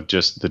evolution of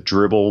just the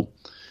dribble.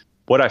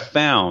 What I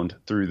found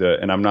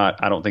and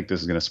I don't think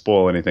this is going to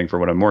spoil anything for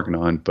what I'm working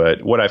on,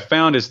 but what I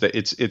found is that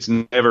it's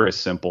never as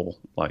simple,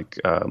 like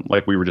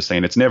we were just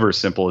saying, it's never as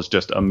simple as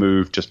just a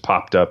move just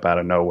popped up out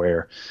of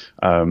nowhere.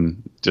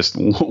 Just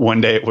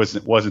one day it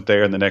wasn't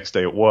there, and the next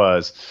day it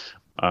was.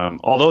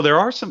 Although there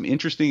are some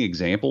interesting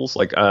examples,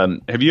 like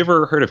have you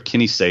ever heard of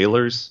Kenny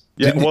Sailors?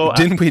 Yeah,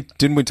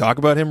 didn't we talk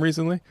about him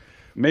recently?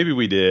 Maybe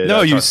we did.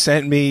 No, you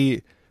sent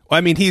me. Well,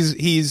 I mean,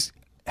 he's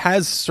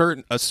has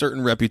a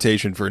certain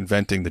reputation for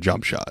inventing the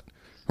jump shot,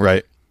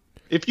 right?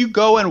 If you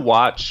go and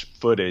watch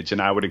footage,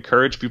 and I would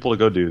encourage people to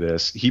go do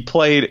this,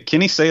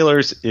 Kenny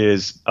Sailors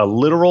is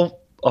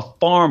a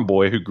farm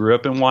boy who grew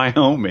up in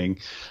Wyoming,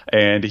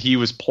 and he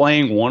was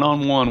playing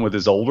one-on-one with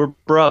his older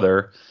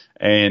brother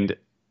and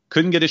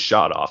couldn't get his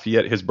shot off.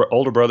 His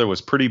older brother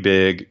was pretty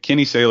big.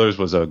 Kenny Sailors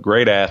was a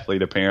great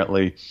athlete,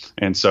 apparently.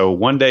 And so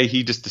one day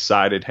he just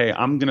decided, hey,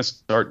 I'm going to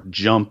start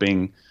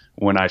jumping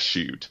when I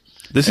shoot.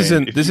 This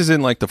is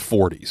in like the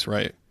 40s,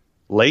 right?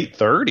 Late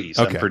 30s,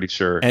 okay. I'm pretty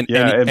sure.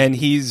 And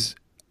he's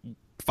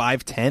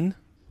 5'10"?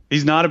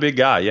 He's not a big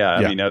guy, yeah.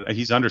 I mean,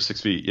 he's under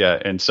 6 feet, yeah.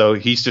 And so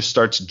he just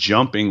starts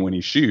jumping when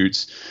he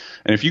shoots.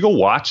 And if you go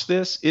watch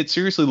this, it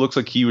seriously looks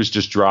like he was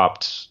just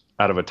dropped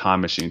out of a time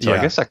machine. So I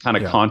guess I kind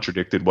of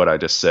contradicted what I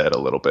just said a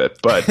little bit,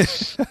 but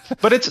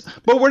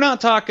we're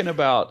not talking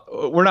about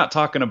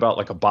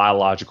like a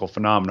biological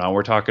phenomenon.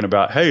 We're talking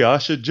about, hey, I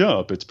should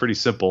jump. It's pretty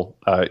simple,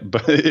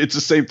 but it's the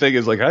same thing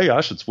as like, hey,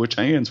 I should switch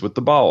hands with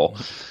the ball.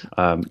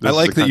 I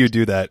like that you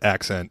do that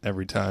accent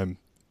every time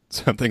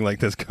something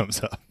like this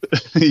comes up.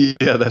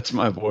 Yeah, that's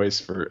my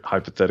voice for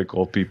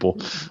hypothetical people.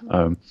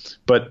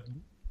 But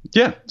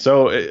yeah,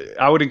 so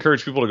I would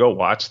encourage people to go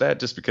watch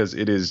that, just because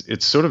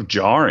it's sort of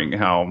jarring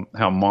how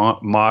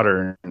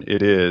modern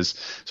it is.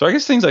 So I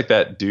guess things like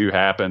that do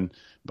happen,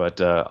 but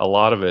a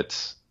lot of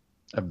it,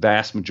 a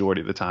vast majority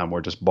of the time,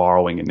 we're just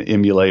borrowing and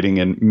emulating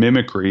and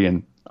mimicry.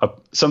 And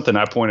something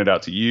I pointed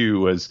out to you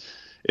was,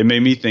 it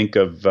made me think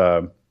of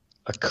a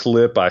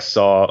clip I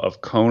saw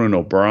of Conan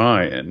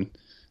O'Brien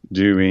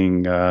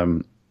doing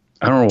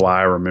I don't know why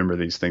I remember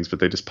these things,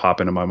 but they just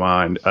pop into my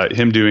mind.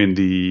 Him doing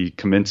the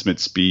commencement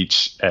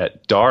speech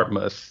at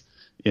Dartmouth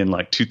in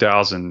like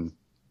 2000.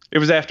 It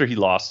was after he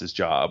lost his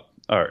job,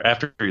 or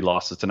after he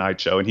lost the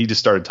Tonight Show. And he just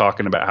started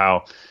talking about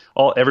how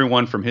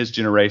everyone from his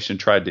generation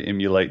tried to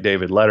emulate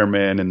David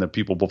Letterman, and the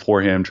people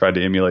before him tried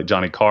to emulate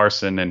Johnny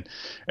Carson,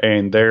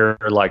 and their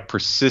like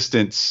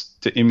persistence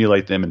to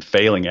emulate them and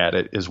failing at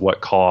it is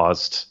what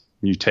caused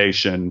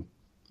mutation.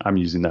 I'm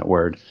using that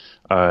word,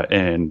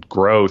 and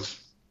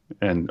growth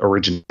and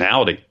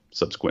originality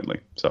subsequently.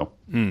 So,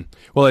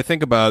 well, I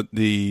think about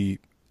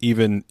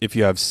even if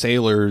you have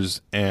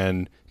sailors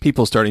and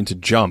people starting to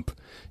jump,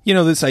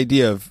 this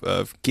idea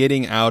of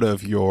getting out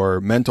of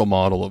your mental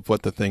model of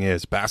what the thing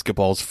is.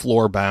 Basketball's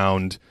floor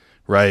bound,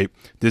 right?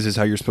 This is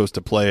how you're supposed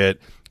to play it.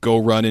 Go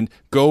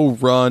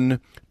run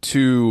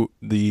to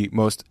the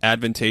most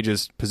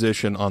advantageous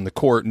position on the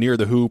court near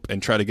the hoop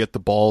and try to get the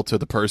ball to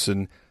the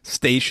person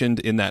stationed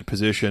in that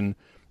position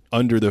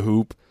under the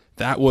hoop.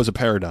 That was a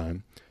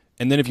paradigm.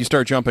 And then if you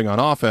start jumping on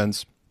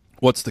offense,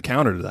 what's the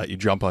counter to that? You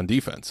jump on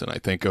defense. And I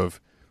think of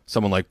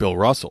someone like Bill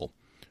Russell,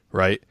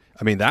 right?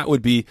 I mean, that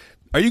would be...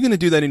 Are you going to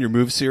do that in your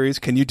move series?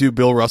 Can you do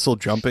Bill Russell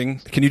jumping?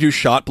 Can you do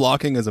shot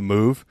blocking as a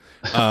move?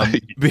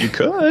 You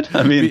could.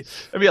 I mean,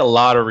 that'd be a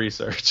lot of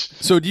research.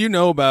 So do you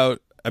know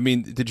about... I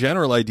mean, the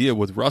general idea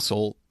with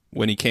Russell,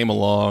 when he came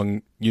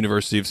along,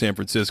 University of San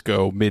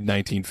Francisco,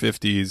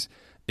 mid-1950s,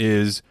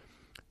 is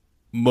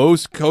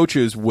most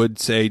coaches would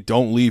say,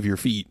 don't leave your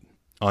feet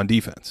on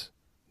defense.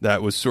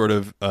 That was sort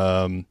of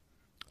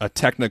a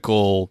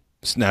technical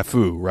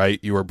snafu, right?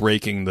 You were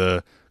breaking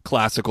the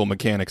classical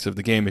mechanics of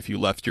the game. If you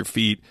left your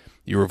feet,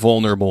 you were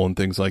vulnerable and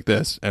things like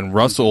this. And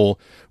Russell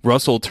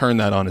turned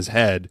that on his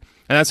head.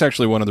 And that's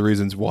actually one of the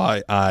reasons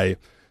why I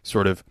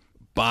sort of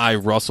buy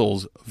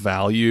Russell's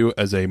value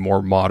as a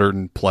more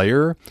modern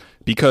player,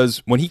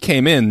 because when he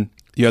came in,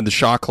 you had the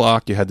shot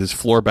clock, you had this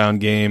floor-bound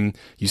game,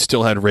 you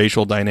still had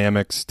racial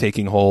dynamics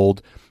taking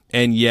hold,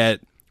 and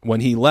yet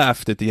when he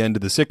left at the end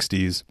of the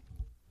 60s,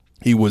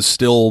 he was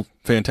still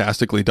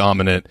fantastically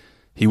dominant.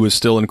 He was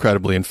still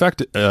incredibly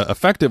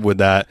effective with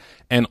that,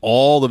 and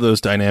all of those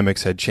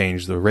dynamics had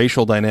changed. The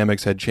racial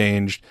dynamics had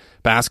changed.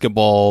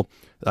 Basketball,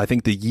 I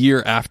think the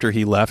year after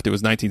he left, it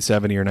was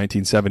 1970 or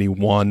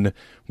 1971,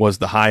 was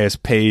the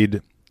highest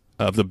paid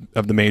of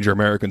the major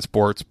American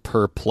sports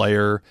per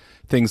player,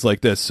 things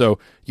like this. So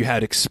you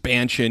had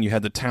expansion, you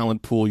had the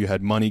talent pool, you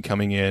had money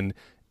coming in,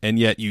 and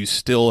yet you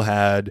still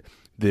had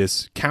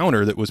this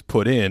counter that was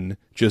put in,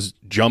 just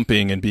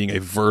jumping and being a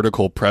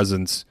vertical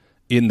presence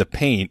in the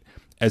paint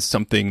as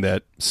something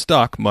that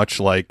stuck, much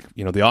like,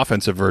 the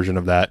offensive version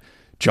of that,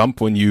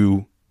 jump when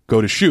you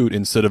go to shoot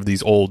instead of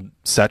these old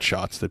set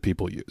shots that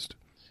people used.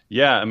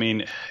 Yeah, I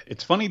mean,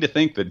 it's funny to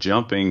think that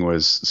jumping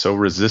was so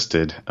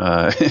resisted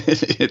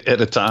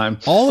at a time.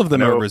 All of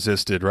them are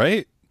resisted,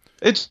 right?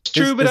 It's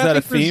true, but I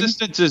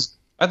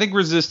think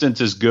resistance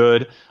is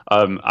good.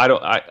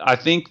 I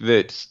think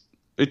that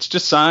it's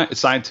just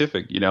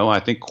scientific. I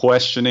think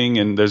questioning,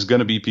 and there's going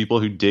to be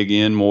people who dig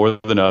in more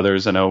than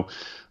others. I know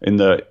in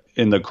the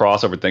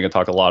crossover thing, I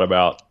talk a lot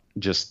about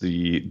just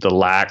the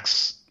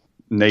lax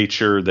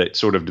nature that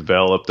sort of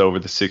developed over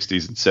the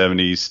 60s and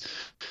 70s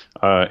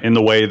in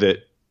the way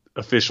that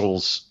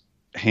officials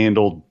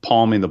handled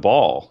palming the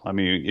ball. I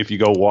mean, if you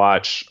go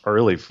watch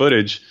early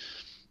footage,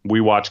 we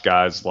watch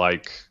guys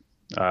like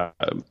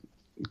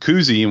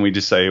Cousy, and we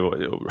just say,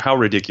 how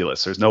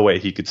ridiculous. There's no way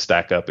he could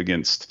stack up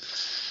against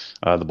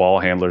the ball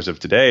handlers of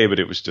today. But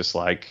it was just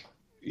like,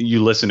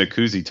 you listen to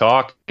Cousy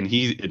talk, and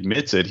he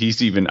admits it.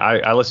 He's even,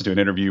 I listened to an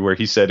interview where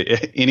he said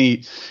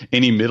any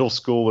middle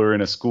schooler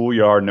in a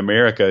schoolyard in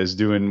America is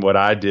doing what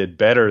I did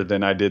better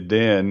than I did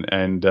then,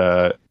 and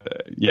at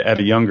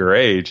a younger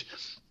age.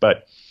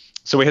 But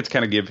so we had to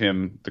kind of give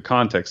him the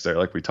context there,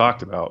 like we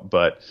talked about.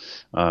 But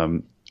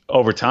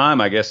over time,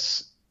 I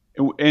guess,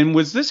 and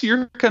was this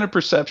your kind of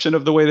perception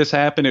of the way this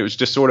happened? It was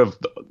just sort of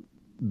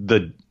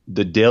the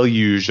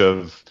deluge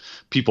of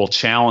people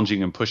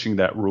challenging and pushing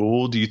that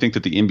rule. Do you think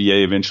that the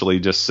NBA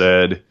eventually just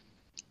said,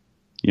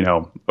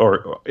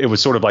 or it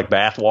was sort of like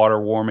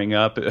bathwater warming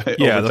up?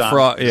 Yeah,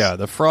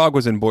 the frog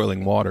was in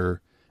boiling water.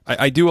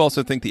 I do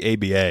also think the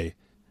ABA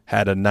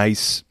had a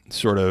nice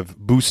sort of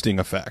boosting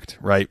effect,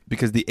 right?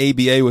 Because the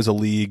ABA was a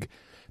league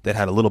that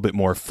had a little bit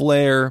more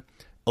flair,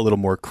 a little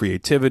more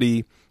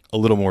creativity, a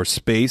little more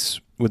space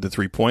with the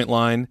three-point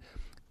line,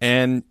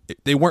 and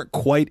they weren't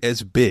quite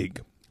as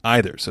big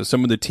either. So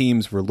some of the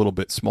teams were a little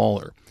bit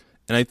smaller.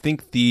 And I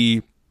think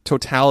the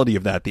totality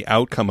of that, the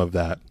outcome of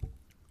that,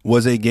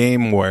 was a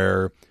game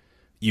where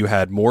you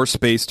had more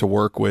space to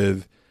work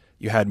with,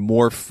 you had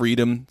more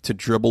freedom to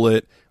dribble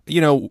it.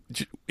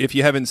 If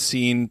you haven't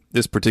seen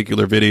this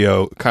particular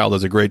video, Kyle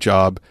does a great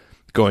job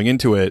going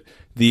into it.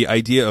 The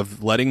idea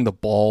of letting the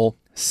ball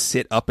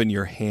sit up in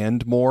your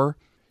hand more,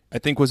 I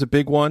think, was a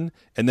big one.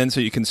 And then so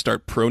you can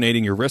start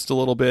pronating your wrist a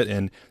little bit,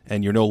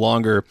 and you're no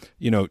longer,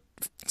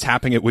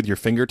 tapping it with your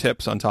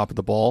fingertips on top of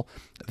the ball.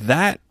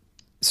 That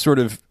sort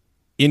of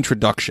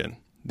introduction,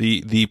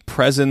 the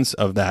presence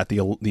of that,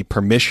 the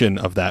permission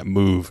of that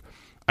move,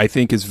 I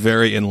think is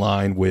very in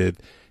line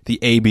with the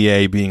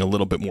ABA being a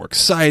little bit more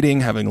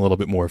exciting, having a little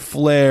bit more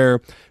flair,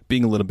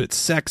 being a little bit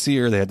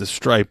sexier. They had the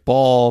striped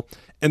ball,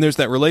 and there's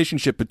that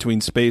relationship between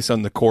space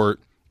on the court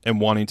and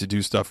wanting to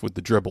do stuff with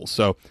the dribble.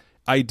 So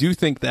I do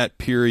think that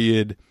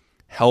period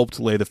helped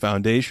lay the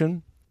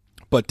foundation,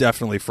 but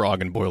definitely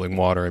frog in boiling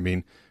water. I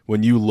mean,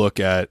 when you look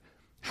at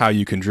how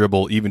you can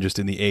dribble even just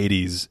in the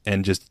 80s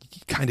and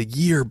just kind of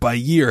year by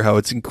year, how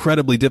it's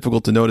incredibly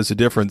difficult to notice a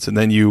difference. And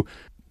then you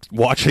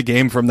watch a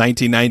game from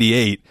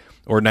 1998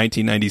 or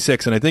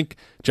 1996. And I think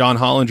John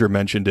Hollinger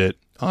mentioned it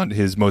on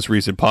his most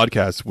recent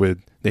podcast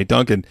with Nate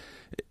Duncan.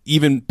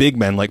 Even big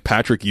men like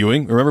Patrick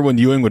Ewing. Remember when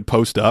Ewing would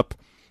post up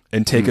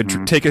and take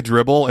a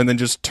dribble and then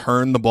just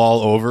turn the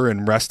ball over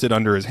and rest it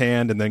under his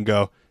hand and then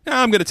go,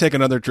 I'm going to take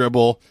another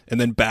dribble, and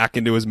then back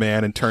into his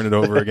man and turn it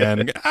over again.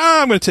 And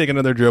I'm going to take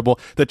another dribble.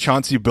 The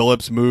Chauncey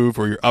Billups move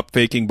where you're up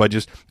faking by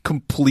just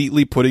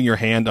completely putting your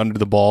hand under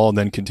the ball and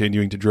then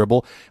continuing to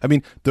dribble. I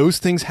mean, those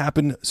things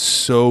happen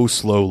so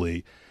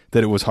slowly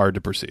that it was hard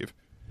to perceive.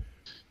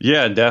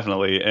 Yeah,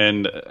 definitely.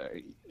 And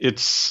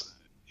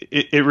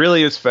it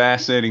really is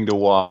fascinating to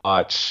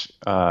watch.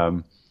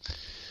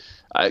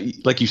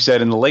 Like you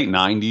said, in the late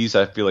 90s,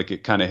 I feel like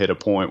it kind of hit a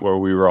point where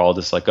we were all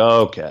just like,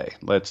 oh, okay,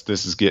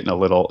 this is getting a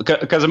little,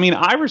 because I mean,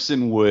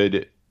 Iverson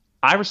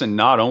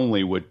not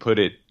only would put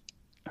it,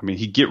 I mean,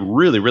 he'd get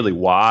really, really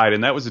wide.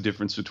 And that was the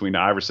difference between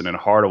Iverson and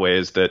Hardaway,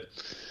 is that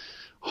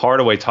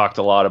Hardaway talked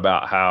a lot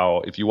about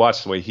how, if you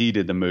watch the way he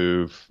did the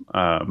move,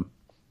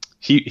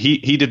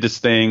 he did this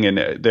thing,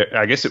 and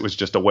I guess it was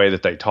just a way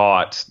that they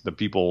taught, the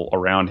people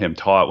around him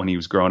taught when he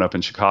was growing up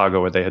in Chicago,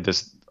 where they had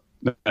this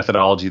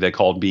methodology they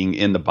called being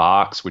in the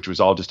box, which was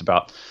all just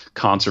about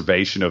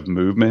conservation of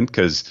movement,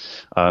 because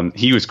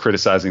he was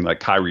criticizing like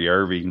Kyrie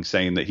Irving,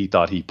 saying that he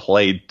thought he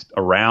played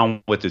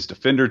around with his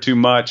defender too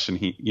much. And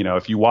he,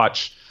 if you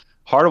watch,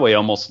 Hardaway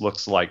almost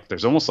looks like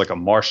there's almost like a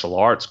martial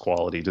arts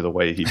quality to the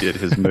way he did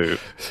his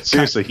move.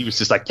 Seriously, he was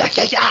just like,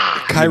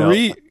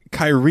 yeah.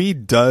 Kyrie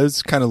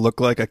does kind of look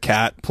like a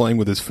cat playing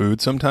with his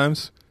food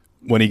sometimes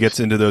when he gets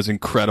into those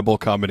incredible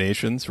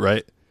combinations,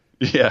 right?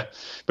 Yeah,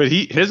 but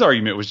his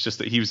argument was just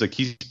that he was like,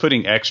 he's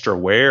putting extra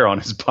wear on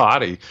his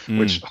body,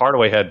 which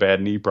Hardaway had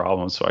bad knee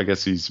problems. So I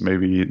guess he's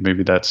maybe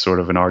that's sort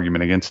of an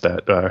argument against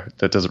that.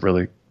 That doesn't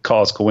really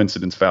cause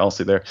coincidence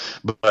fallacy there.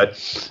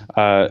 But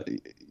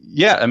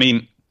yeah, I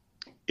mean,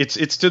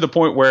 it's to the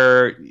point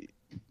where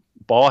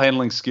ball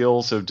handling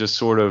skills have just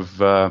sort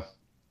of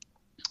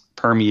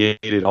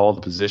permeated all the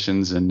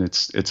positions, and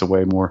it's a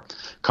way more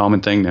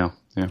common thing now.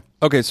 Yeah.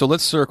 Okay, so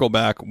let's circle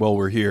back while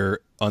we're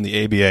here on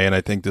the ABA, and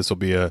I think this will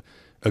be a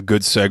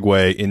good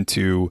segue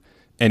into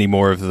any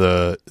more of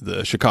the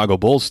Chicago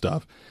Bulls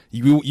stuff.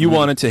 You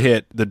wanted to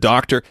hit the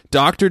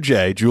Dr.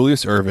 J,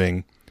 Julius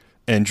Erving,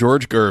 and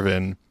George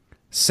Gervin,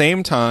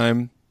 same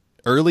time,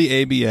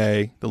 early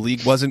ABA. The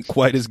league wasn't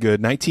quite as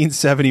good.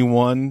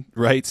 1971,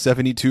 right?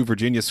 72,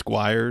 Virginia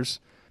Squires.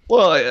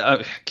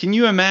 Well, can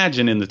you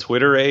imagine in the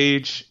Twitter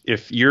age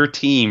if your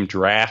team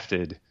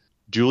drafted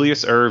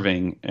Julius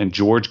Erving and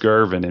George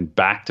Gervin in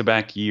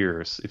back-to-back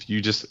years? If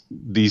you just,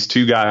 these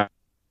two guys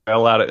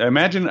fell out.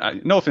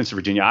 Imagine, no offense to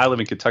Virginia, I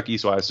live in Kentucky,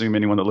 so I assume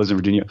anyone that lives in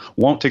Virginia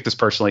won't take this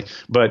personally,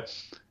 but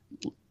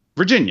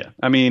Virginia,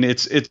 I mean,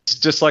 it's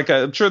just like,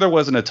 I'm sure there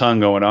wasn't a ton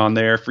going on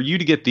there. For you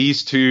to get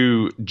these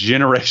two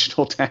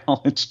generational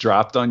talents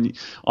dropped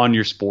on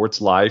your sports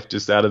life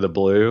just out of the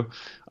blue,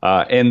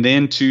 and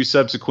then to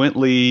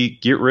subsequently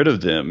get rid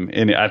of them,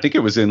 and I think it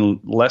was in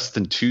less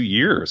than 2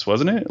 years,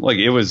 wasn't it? Like,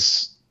 it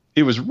was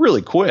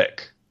really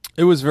quick.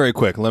 It was very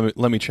quick. Let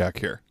me check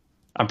here.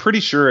 I'm pretty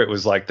sure it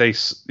was like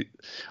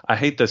I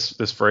hate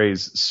this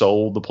phrase,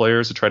 sold the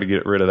players, to try to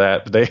get rid of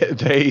that. But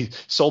they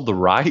sold the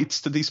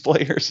rights to these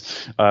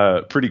players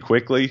pretty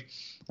quickly.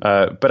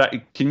 But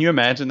can you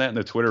imagine that in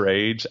the Twitter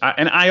age?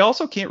 I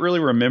also can't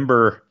really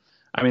remember.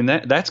 I mean,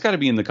 that's got to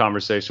be in the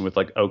conversation with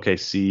like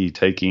OKC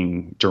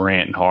taking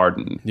Durant and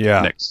Harden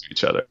next to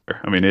each other.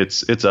 I mean,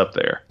 it's up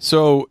there.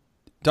 So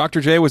Dr.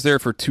 J was there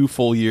for 2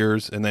 full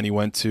years, and then he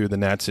went to the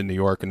Nets in New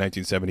York in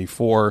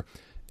 1974.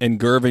 And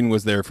Gervin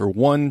was there for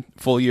 1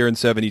 full year in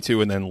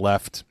 72, and then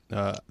left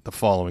the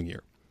following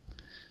year.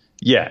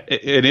 Yeah,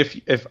 and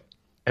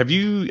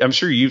I'm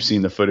sure you've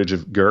seen the footage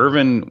of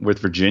Gervin with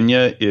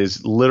Virginia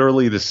is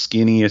literally the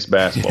skinniest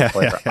basketball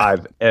player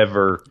I've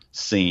ever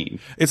seen.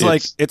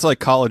 It's like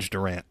college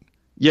Durant.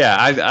 Yeah,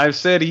 I've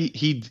said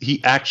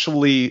he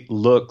actually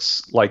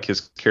looks like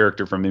his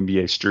character from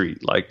NBA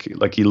Street.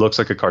 Like he looks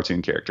like a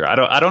cartoon character.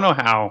 I don't know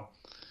how.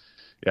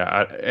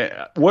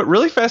 Yeah, what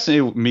really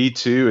fascinated me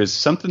too is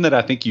something that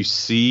I think you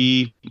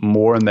see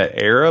more in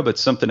that era, but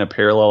a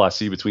parallel I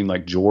see between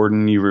like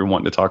Jordan. You were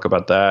wanting to talk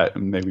about that,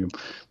 and maybe a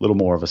little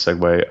more of a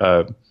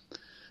segue.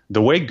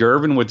 The way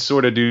Gervin would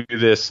sort of do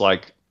this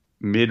like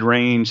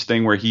mid-range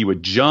thing where he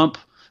would jump,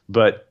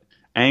 but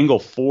angle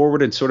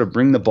forward and sort of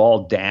bring the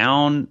ball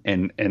down,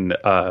 and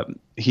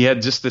he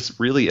had just this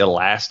really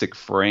elastic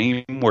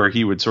frame where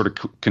he would sort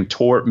of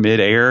contort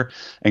midair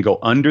and go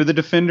under the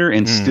defender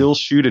and still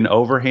shoot an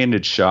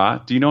overhanded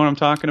shot. Do you know what I'm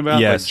talking about?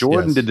 Yes. Like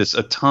Jordan did this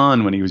a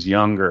ton when he was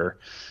younger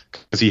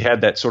because he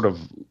had that sort of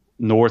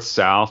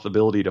north-south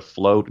ability to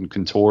float and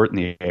contort in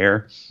the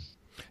air.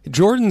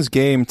 Jordan's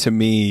game to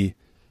me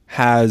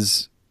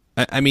has,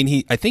 I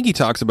think he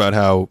talks about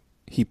how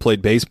he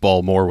played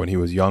baseball more when he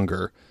was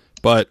younger,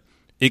 but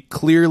it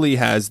clearly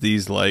has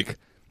these like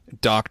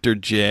Dr.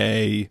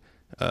 J,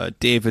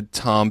 David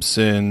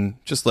Thompson,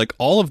 just like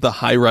all of the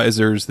high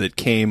risers that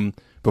came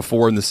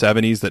before in the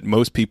 70s that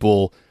most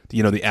people,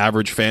 the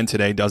average fan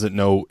today doesn't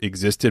know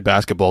existed.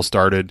 Basketball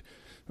started,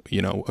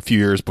 a few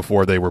years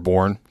before they were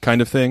born,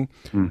 kind of thing.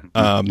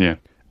 Yeah.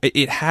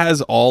 It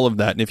has all of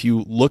that. And if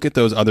you look at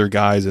those other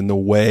guys and the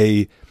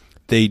way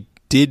they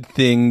did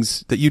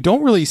things that you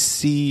don't really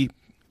see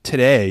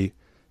today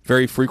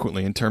very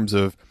frequently in terms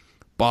of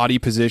body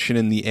position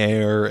in the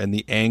air and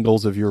the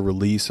angles of your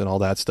release and all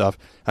that stuff.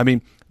 I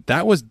mean,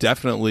 that was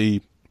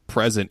definitely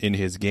present in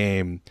his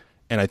game,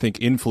 and I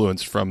think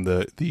influenced from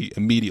the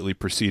immediately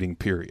preceding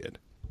period.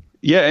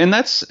 Yeah, and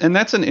that's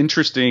an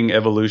interesting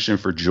evolution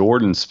for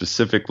Jordan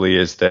specifically,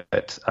 is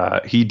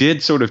that he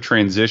did sort of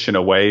transition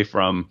away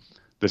from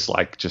this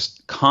like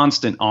just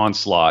constant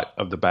onslaught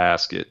of the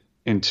basket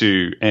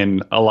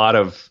and a lot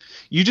of,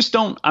 you just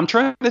don't. I'm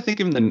trying to think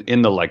of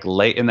in that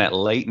late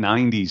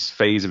 90s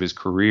phase of his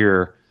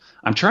career.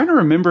 I'm trying to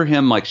remember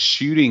him like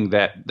shooting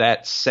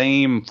that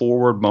same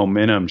forward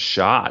momentum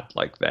shot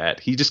like that.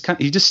 He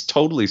just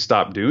totally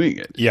stopped doing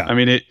it. Yeah, I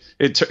mean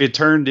it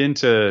turned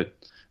into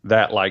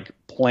that like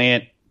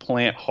plant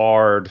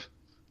hard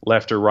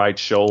left or right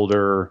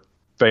shoulder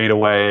fade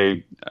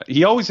away.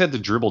 He always had the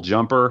dribble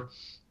jumper,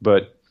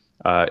 but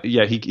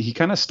he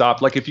kind of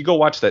stopped. Like if you go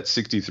watch that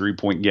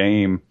 63-point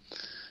game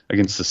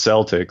against the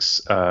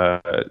Celtics,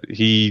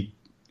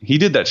 he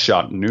did that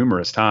shot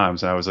numerous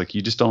times, and I was like,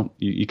 you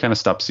kind of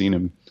stopped seeing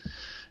him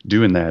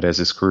doing that as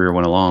his career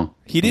went along.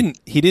 He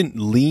didn't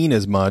lean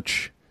as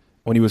much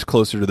when he was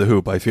closer to the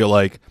hoop. I feel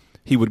like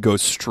he would go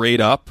straight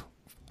up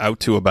out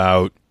to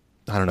about,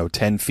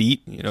 10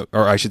 feet,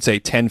 or I should say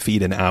 10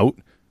 feet and out,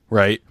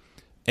 right?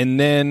 And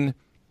then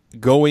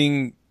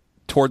going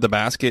toward the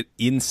basket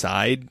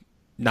inside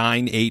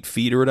 9-8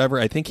 feet or whatever,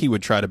 I think he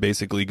would try to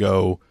basically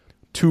go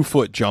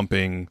 2-foot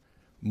jumping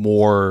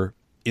more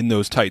in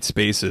those tight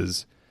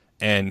spaces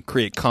and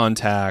create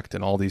contact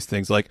and all these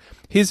things. Like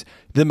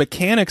the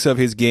mechanics of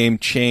his game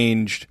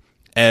changed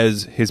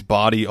as his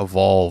body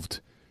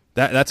evolved.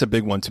 That's a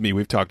big one to me.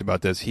 We've talked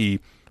about this. He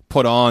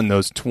put on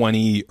those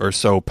 20 or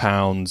so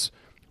pounds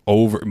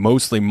over,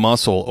 mostly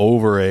muscle,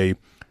 over a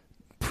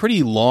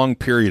pretty long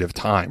period of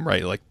time,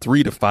 right? Like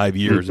 3 to 5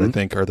 years, I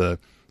think, are the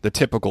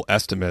typical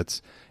estimates.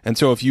 And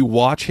so if you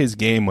watch his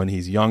game when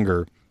he's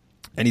younger,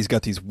 and he's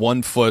got these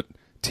 1-foot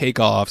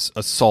takeoffs,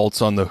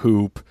 assaults on the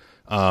hoop,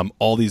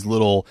 all these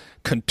little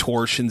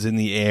contortions in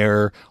the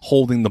air,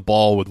 holding the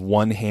ball with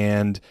one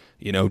hand,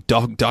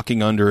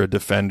 ducking under a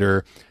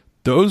defender,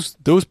 those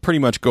pretty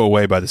much go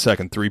away by the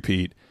second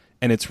three-peat.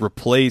 And it's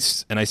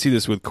replaced, and I see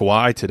this with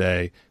Kawhi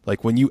today,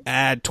 like when you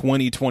add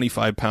 20,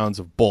 25 pounds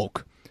of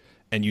bulk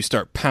and you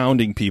start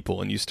pounding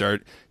people and you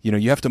start,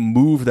 you have to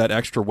move that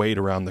extra weight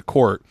around the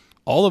court,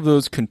 all of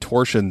those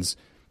contortions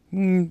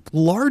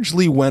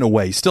largely went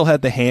away. He still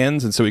had the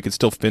hands, and so he could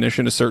still finish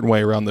in a certain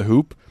way around the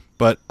hoop,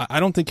 but I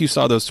don't think you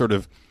saw those sort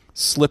of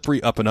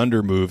slippery up and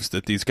under moves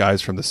that these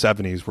guys from the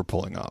 70s were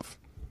pulling off.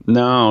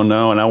 No,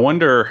 and I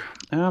wonder,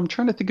 I'm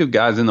trying to think of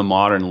guys in the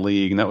modern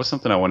league, and that was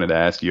something I wanted to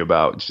ask you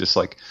about. It's just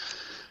like,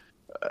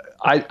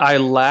 I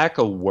lack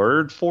a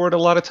word for it a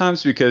lot of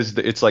times, because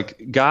it's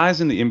like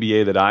guys in the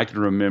NBA that I can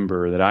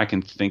remember, that I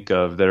can think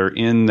of, that are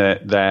in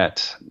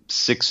that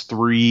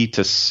 6'3"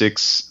 to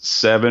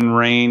 6'7"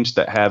 range,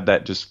 that have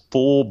that just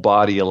full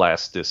body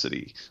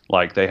elasticity.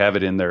 Like they have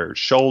it in their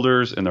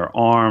shoulders and their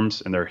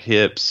arms and their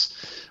hips.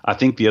 I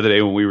think the other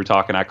day when we were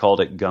talking, I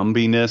called it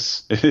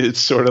Gumbiness. It's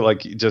sort of like,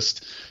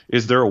 just,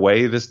 is there a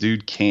way this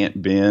dude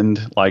can't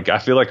bend? Like, I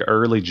feel like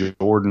early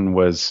Jordan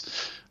was,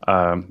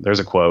 there's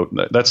a quote.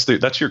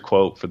 That's your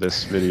quote for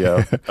this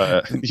video.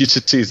 You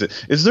should tease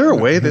it. Is there a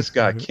way this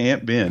guy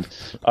can't bend?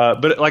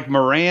 But like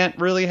Morant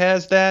really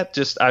has that.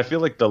 Just, I feel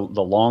like the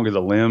longer the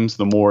limbs,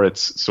 the more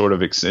it's sort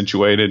of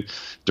accentuated.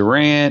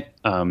 Durant,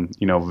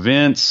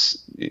 Vince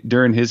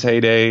during his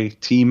heyday,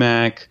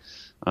 T-Mac,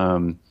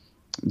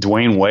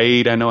 Dwayne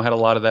Wade, I know, had a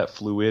lot of that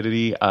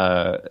fluidity.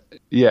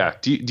 Yeah.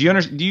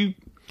 Do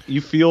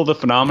you feel the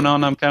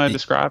phenomenon I'm kind of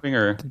describing?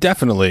 Or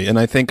definitely. And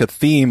I think a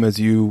theme as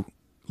you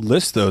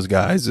list those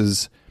guys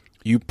is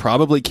you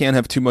probably can't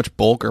have too much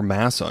bulk or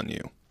mass on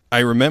you. I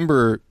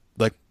remember,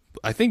 like,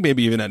 I think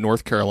maybe even at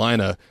North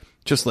Carolina,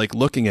 just like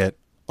looking at,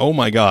 oh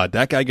my God,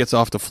 that guy gets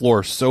off the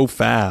floor so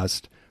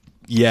fast,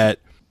 yet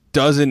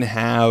doesn't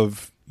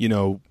have,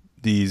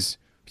 these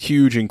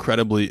huge,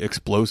 incredibly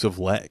explosive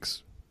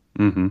legs.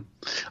 Mm-hmm.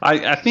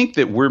 I think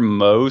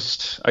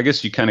that I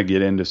guess you kind of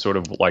get into sort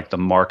of like the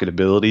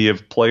marketability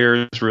of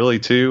players really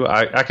too.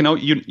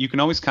 You can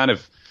always kind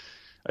of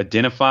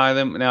identify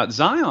them. Now,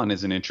 Zion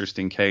is an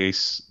interesting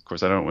case. Of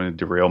course, I don't want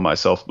to derail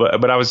myself,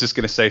 but I was just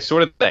going to say,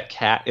 sort of that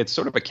cat. It's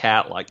sort of a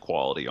cat-like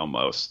quality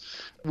almost.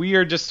 We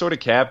are just sort of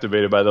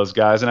captivated by those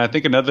guys. And I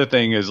think another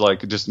thing is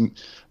like just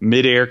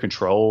mid-air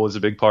control is a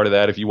big part of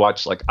that. If you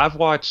watch, like I've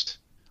watched,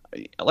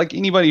 like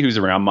anybody who's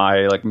around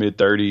my like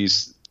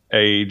mid-30s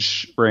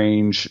age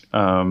range,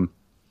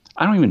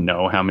 I don't even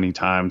know how many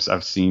times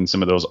I've seen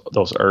some of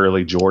those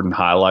early Jordan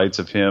highlights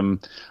of him.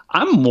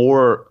 I'm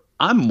more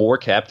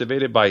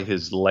captivated by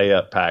his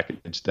layup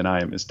package than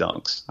I am his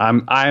dunks.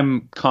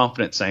 I'm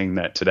confident saying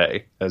that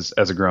today as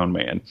a grown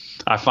man.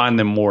 I find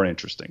them more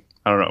interesting.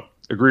 I don't know.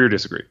 Agree or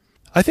disagree?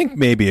 I think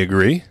maybe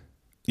agree.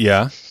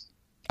 Yeah.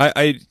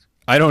 I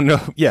don't know.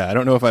 Yeah, I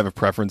don't know if I have a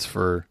preference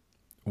for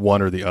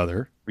one or the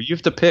other. You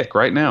have to pick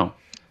right now.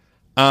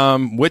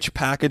 Which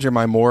package am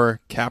I more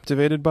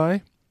captivated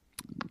by?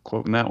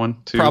 Quoting that one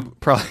too.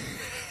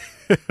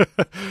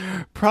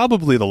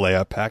 Probably the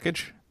layup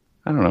package.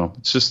 I don't know.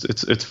 It's just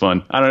it's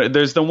fun. I don't know.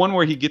 There's the one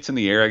where he gets in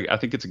the air. I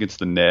think it's against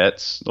the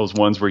Nets. Those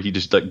ones where he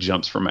just like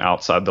jumps from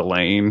outside the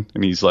lane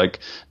and he's like,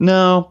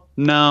 no,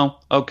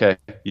 okay,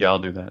 yeah, I'll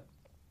do that.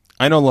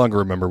 I no longer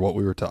remember what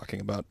we were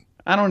talking about.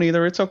 I don't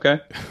either. It's okay.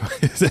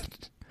 Is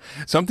it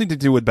something to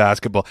do with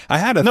basketball? I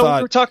had a thought. No,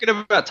 we were talking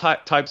about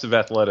types of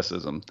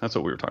athleticism. That's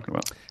what we were talking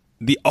about.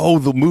 The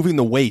moving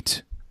the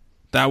weight.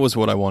 That was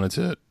what I wanted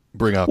to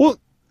bring up. Well,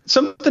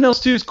 something else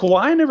too is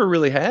Kawhi never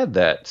really had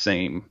that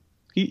same.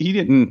 He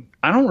didn't.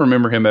 I don't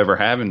remember him ever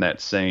having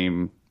that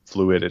same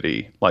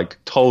fluidity,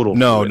 like total.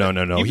 No.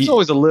 He was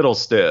always a little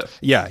stiff.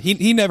 Yeah,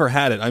 he never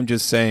had it. I'm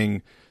just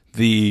saying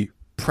the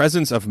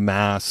presence of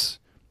mass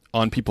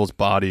on people's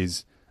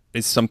bodies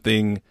is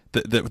something.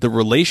 The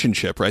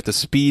relationship, right? The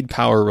speed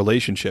power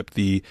relationship,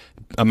 the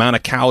amount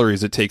of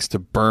calories it takes to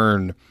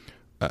burn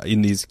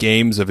in these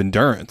games of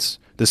endurance,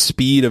 the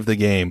speed of the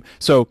game.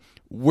 So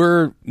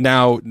we're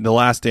now, The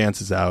Last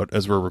Dance is out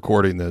as we're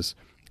recording this,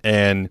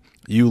 and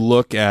you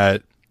look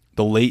at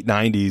the late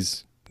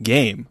 90s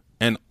game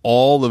and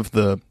all of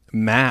the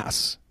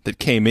mass that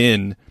came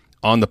in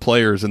on the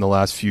players in the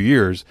last few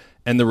years,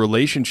 and the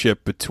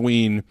relationship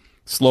between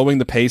slowing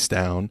the pace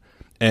down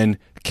and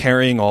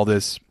carrying all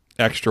this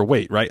extra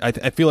weight, right?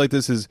 I feel like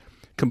this is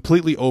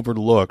completely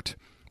overlooked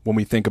when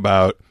we think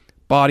about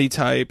body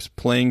types,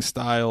 playing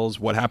styles,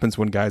 what happens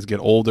when guys get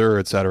older,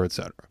 et cetera, et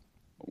cetera.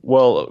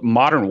 Well,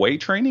 modern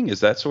weight training,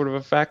 is that sort of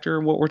a factor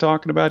in what we're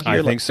talking about here?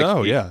 I think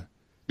so, yeah.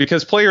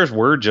 Because players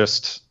were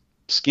just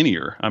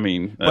skinnier. I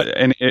mean, go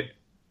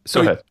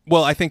ahead.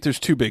 Well, I think there's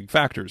two big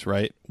factors,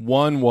 right?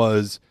 One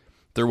was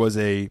there was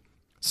a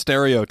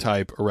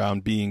stereotype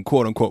around being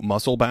quote unquote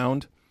muscle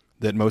bound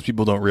that most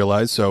people don't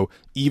realize. So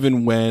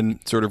even when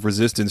sort of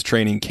resistance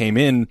training came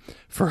in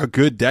for a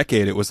good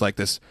decade, it was like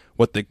this,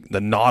 the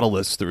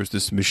Nautilus, there was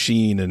this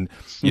machine and,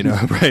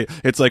 right.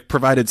 It's like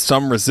provided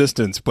some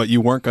resistance, but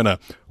you weren't going to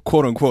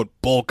quote unquote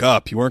bulk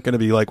up. You weren't going to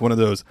be like one of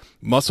those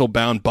muscle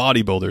bound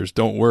bodybuilders.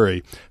 Don't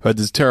worry. Who had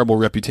this terrible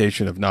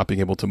reputation of not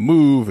being able to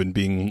move and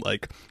being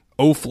like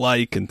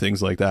oaf-like and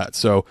things like that.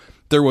 So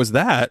there was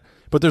that,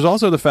 but there's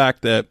also the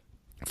fact that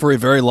for a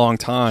very long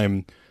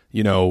time,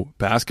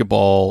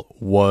 basketball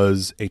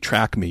was a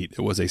track meet.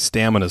 It was a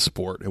stamina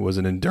sport. It was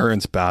an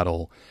endurance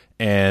battle,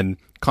 and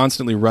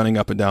constantly running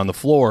up and down the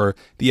floor.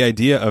 The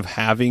idea of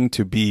having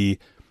to be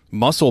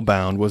muscle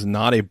bound was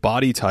not a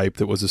body type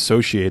that was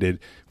associated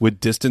with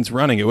distance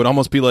running. It would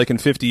almost be like in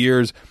 50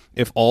 years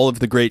if all of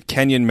the great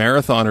Kenyan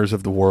marathoners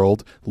of the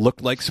world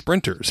looked like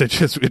sprinters. It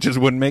just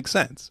wouldn't make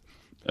sense.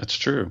 That's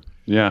true.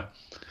 Yeah.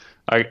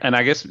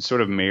 I guess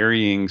sort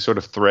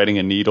of threading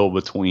a needle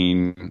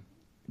between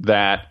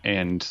that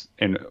and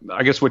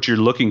I guess what you're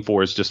looking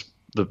for is just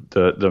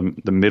the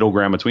middle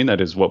ground between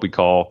that is what we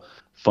call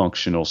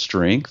functional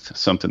strength,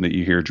 something that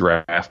you hear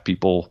draft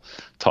people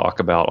talk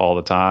about all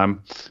the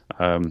time.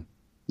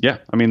 Yeah,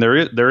 I mean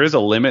there is a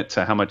limit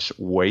to how much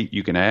weight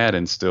you can add,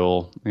 and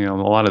still, a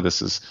lot of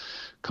this is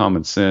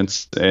common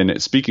sense.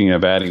 And speaking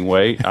of adding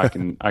weight, I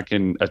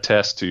can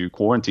attest to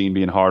quarantine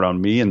being hard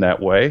on me in that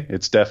way.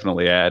 It's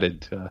definitely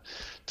added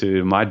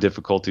to my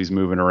difficulties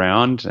moving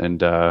around,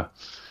 and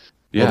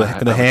yeah, well,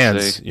 the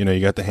hands, you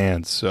got the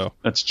hands, so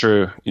that's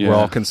true. Yeah. We're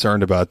all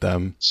concerned about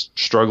them.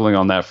 Struggling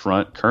on that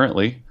front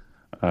currently.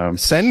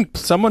 Send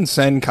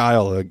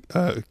Kyle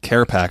a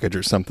care package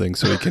or something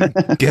so he can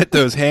get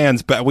those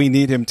hands. But we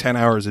need him 10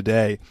 hours a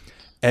day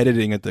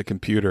editing at the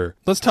computer.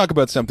 Let's talk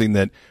about something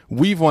that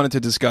we've wanted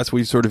to discuss.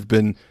 We've sort of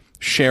been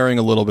sharing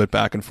a little bit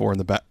back and forth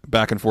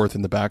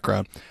in the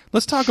background.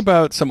 Let's talk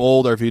about some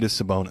old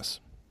Arvydas Sabonis.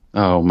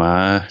 Oh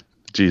my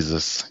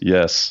Jesus!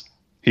 Yes.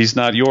 He's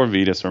not your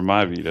Vetus or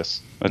my Vetus.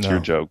 That's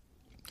your joke.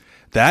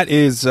 That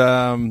is,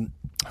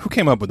 who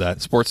came up with that?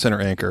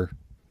 SportsCenter anchor.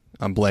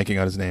 I'm blanking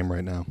on his name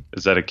right now.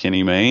 Is that a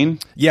Kenny Mayne?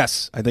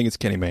 Yes, I think it's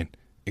Kenny Mayne.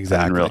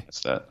 Exactly. I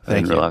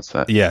didn't realize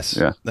that. Yes,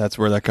 yeah. That's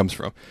where that comes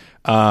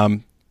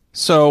from.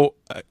 So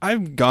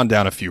I've gone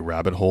down a few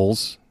rabbit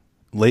holes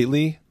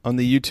lately on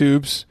the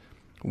YouTubes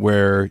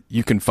where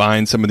you can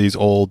find some of these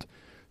old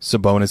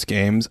Sabonis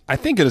games. I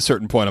think at a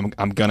certain point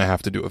I'm going to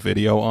have to do a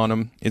video on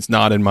them. It's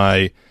not in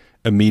my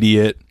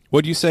immediate,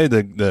 what do you say,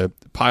 the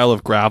pile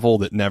of gravel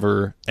that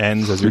never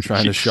ends as you're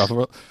trying to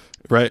shovel,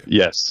 right?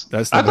 Yes.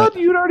 I thought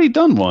you'd already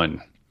done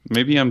one.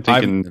 Maybe I'm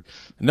thinking.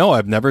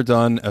 I've never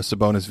done a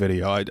Sabonis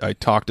video. I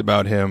talked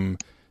about him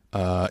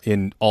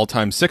in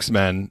All-Time Six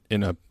Men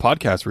in a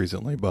podcast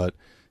recently, but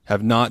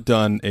have not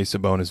done a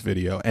Sabonis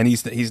video. And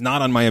he's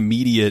not on my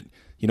immediate,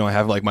 I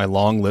have like my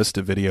long list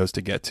of videos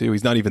to get to.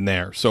 He's not even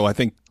there. So I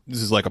think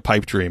this is like a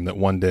pipe dream that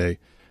one day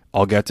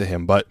I'll get to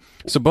him. But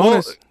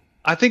Sabonis, Well,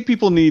 I think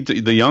people need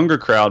the younger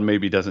crowd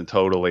maybe doesn't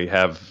totally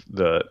have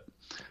the.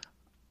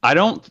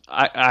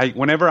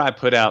 Whenever I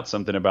put out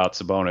something about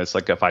Sabonis,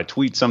 like if I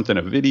tweet something,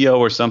 a video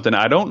or something,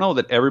 I don't know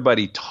that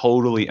everybody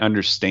totally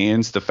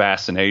understands the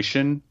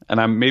fascination.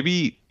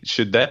 And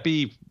should that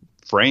be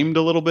framed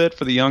a little bit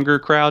for the younger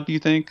crowd, do you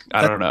think?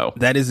 I don't know.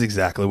 That is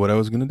exactly what I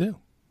was going to do.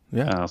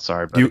 Yeah. Oh,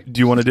 sorry, buddy. Do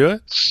you want to do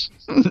it?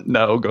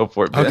 No, go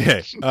for it, Ben.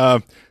 Okay.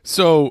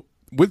 So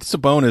with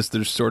Sabonis,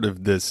 there's sort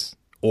of this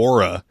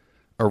aura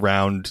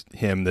around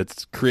him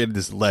that's created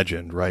this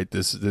legend, right?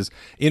 This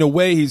in a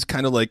way, he's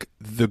kind of like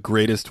the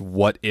greatest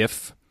what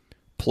if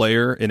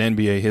player in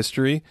NBA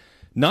history.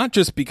 Not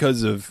just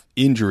because of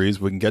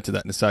injuries, we can get to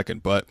that in a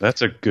second, but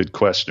That's a good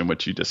question,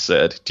 what you just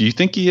said. Do you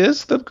think he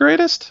is the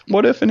greatest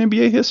what if in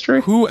NBA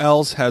history? who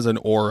else has an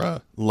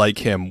aura like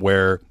him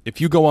where if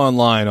you go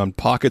online on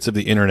pockets of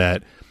the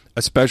internet,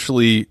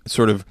 especially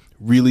sort of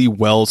really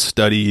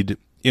well-studied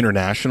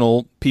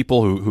international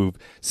people who've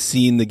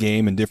seen the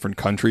game in different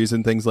countries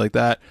and things like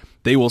that,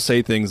 they will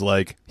say things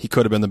like, he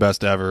could have been the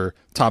best ever,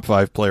 top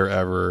 5 player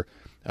ever,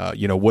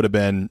 would have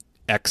been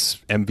X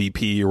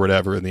MVP or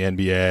whatever in the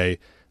NBA.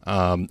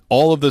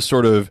 All of the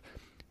sort of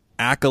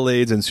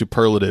accolades and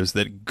superlatives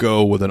that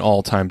go with an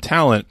all-time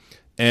talent.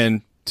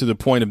 And to the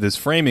point of this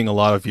framing, a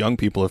lot of young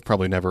people have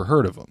probably never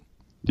heard of him.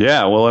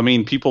 Yeah, well, I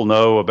mean, people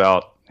know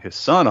about his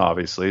son,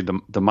 obviously,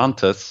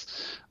 Domantas,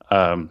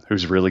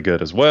 who's really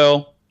good as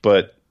well,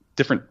 but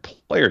different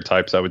player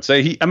types, I would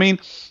say.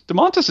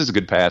 Domantas is a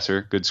good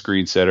passer, good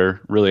screen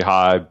setter, really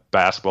high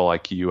basketball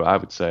IQ, I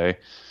would say.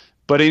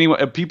 But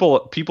anyway,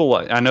 people,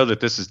 I know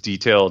that this is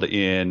detailed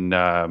in,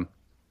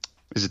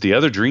 is it The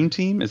Other Dream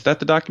Team? Is that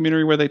the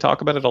documentary where they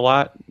talk about it a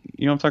lot?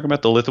 You know what I'm talking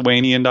about, the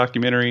Lithuanian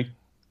documentary?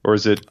 Or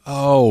is it?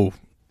 Oh,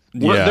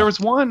 yeah. There was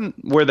one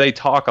where they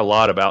talk a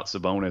lot about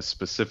Sabonis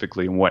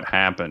specifically and what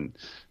happened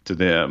to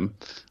them.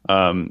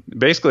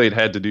 Basically, it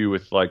had to do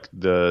with like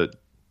the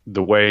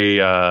way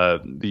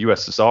the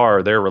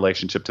USSR, their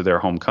relationship to their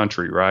home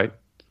country, right?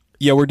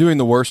 Yeah, we're doing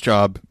the worst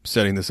job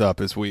setting this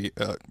up as we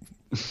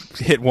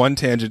hit one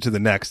tangent to the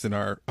next in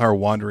our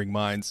wandering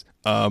minds.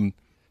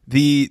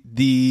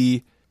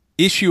 The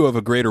issue of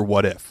a greater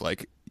what if,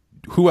 like,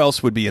 who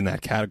else would be in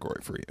that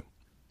category for you?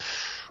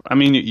 I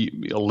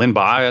mean, Lynn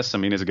Bias,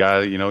 is a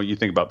guy, you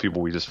think about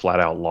people we just flat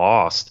out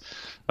lost.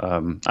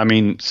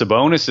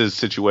 Sabonis's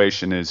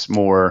situation is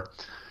more,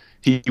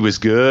 he was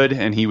good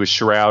and he was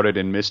shrouded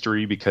in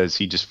mystery because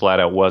he just flat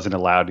out wasn't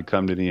allowed to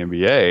come to the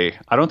NBA.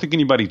 I don't think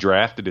anybody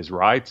drafted his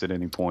rights at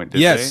any point, did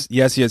they?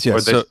 Yes.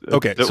 So,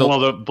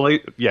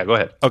 Yeah, go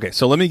ahead. Okay,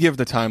 so let me give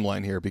the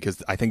timeline here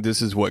because I think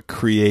this is what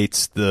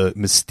creates the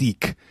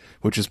mystique,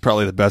 which is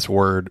probably the best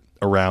word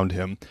around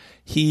him.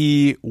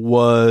 He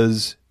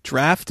was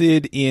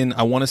drafted in,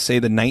 I want to say,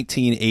 the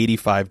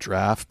 1985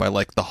 draft by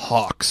like the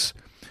Hawks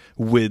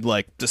with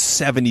like the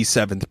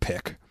 77th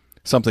pick,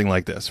 something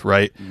like this,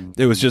 right?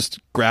 It was just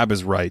grab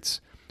his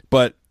rights.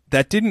 But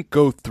that didn't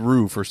go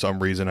through for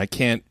some reason. I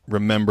can't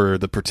remember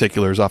the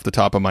particulars off the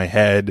top of my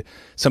head.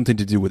 Something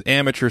to do with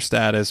amateur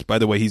status. By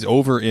the way, he's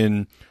over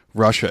in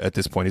Russia at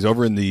this point. He's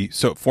over in the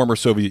former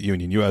Soviet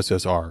Union,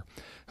 USSR.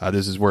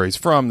 This is where he's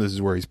from. This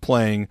is where he's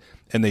playing.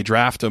 And they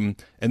draft him.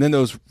 And then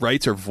those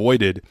rights are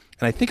voided.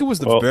 And I think it was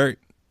in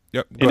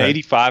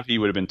 85, he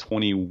would have been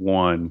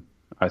 21,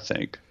 I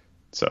think.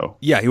 So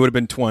yeah, he would have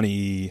been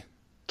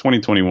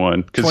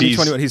 2021 because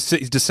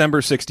he's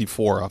December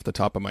 64 off the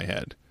top of my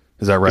head.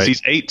 Is that right?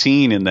 He's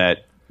 18 in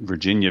that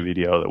Virginia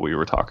video that we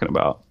were talking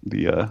about,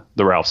 the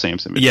Ralph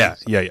Sampson video.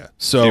 Yeah.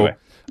 So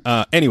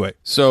anyway,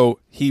 so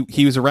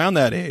he was around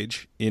that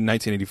age in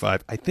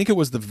 1985. I think it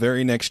was the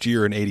very next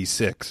year in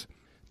 86.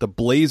 The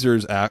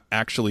Blazers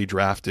actually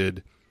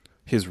drafted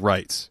his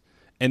rights.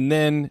 And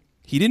then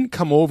he didn't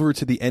come over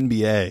to the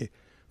NBA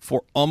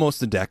for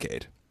almost a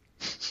decade,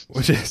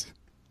 which is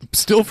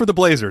still for the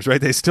Blazers,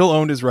 right? They still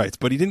owned his rights,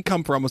 but he didn't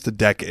come for almost a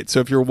decade. So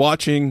if you're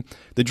watching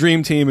the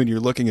Dream Team and you're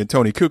looking at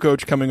Tony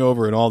Kukoc coming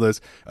over and all this,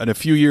 and a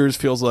few years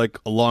feels like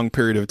a long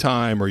period of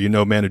time, or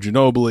Manu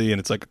Ginobili and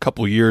it's like a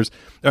couple years.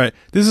 All right,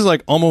 this is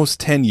like almost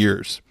 10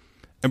 years.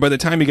 And by the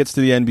time he gets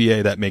to the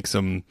NBA, that makes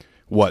him,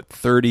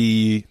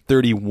 30,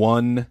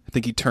 31? I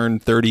think he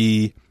turned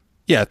 30.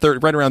 Yeah,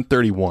 right around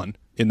 31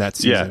 in that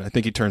season. Yeah. I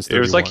think he turns 31.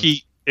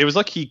 It was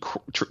like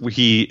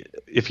he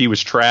if he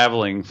was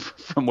traveling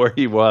from where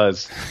he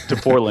was to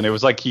Portland, it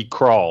was like he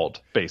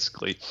crawled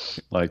basically,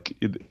 like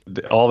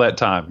all that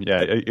time.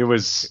 Yeah, it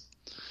was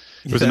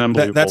an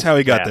unbelievable. That's how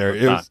he got there.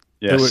 It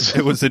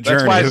was a journey.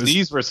 That's why his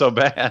knees were so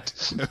bad.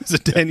 It was a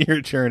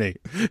 10-year journey.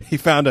 He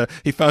found a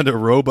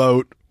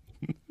rowboat,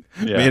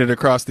 made it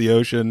across the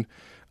ocean.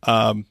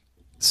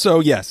 So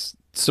yes,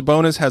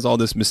 Sabonis has all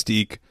this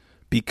mystique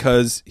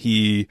because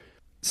he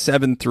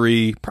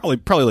 7'3",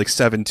 probably like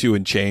 7'2"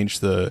 and change.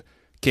 The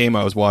game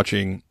I was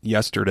watching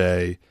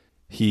yesterday,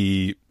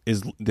 they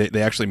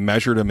actually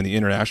measured him in the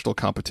international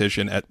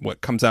competition at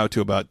what comes out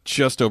to about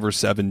just over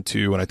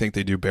 7'2", and I think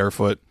they do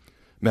barefoot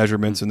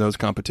measurements in those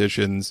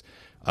competitions,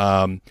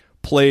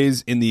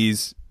 plays in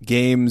these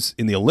games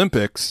in the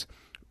Olympics,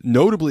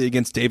 notably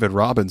against David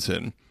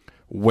Robinson,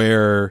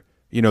 where,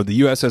 the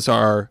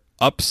USSR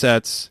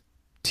upsets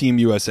Team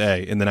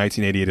USA in the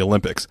 1988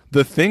 Olympics.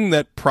 The thing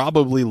that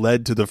probably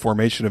led to the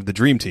formation of the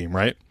Dream Team,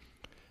 right?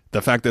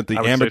 The fact that the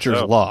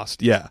amateurs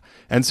lost. Yeah.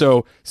 And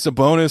so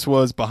Sabonis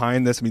was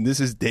behind this. I mean, this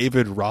is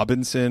David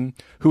Robinson,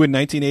 who in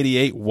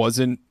 1988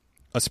 wasn't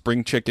a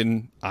spring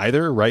chicken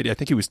either, right? I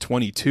think he was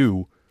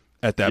 22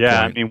 at that point.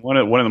 Yeah, I mean, one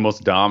of the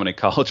most dominant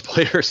college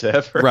players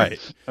ever. Right.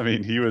 I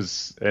mean, he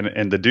was,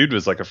 and the dude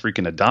was like a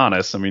freaking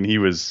Adonis. I mean,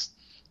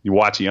 you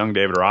watch young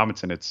David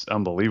Robinson, it's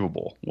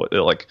unbelievable,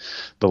 like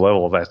the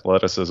level of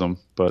athleticism.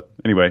 But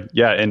anyway,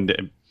 yeah,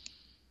 and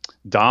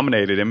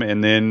dominated him,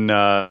 and then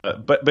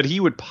but he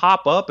would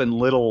pop up in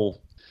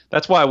little.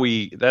 That's why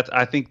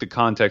I think the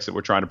context that we're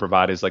trying to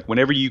provide is like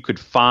whenever you could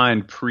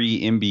find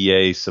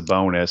pre-NBA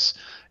Sabonis,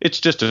 it's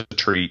just a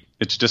treat.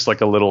 It's just like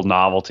a little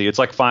novelty. It's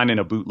like finding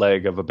a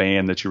bootleg of a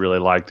band that you really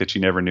like that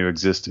you never knew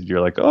existed.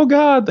 You're like, oh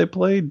God, they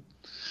played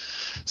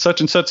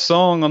such and such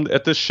song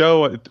at this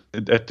show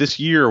at this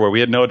year where we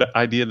had no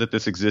idea that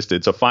this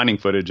existed. So finding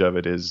footage of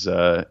it is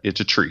it's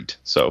a treat.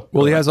 So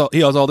he has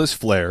all this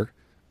flair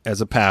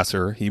as a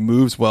passer. He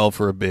moves well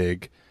for a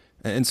big,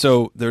 and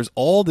so there's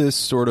all this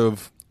sort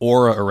of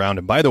aura around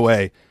him. By the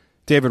way,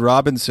 David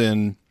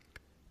Robinson,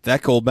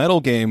 that gold medal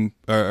game,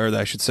 or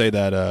I should say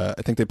that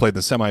I think they played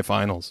the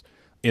semifinals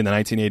in the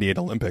 1988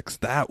 Olympics.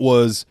 That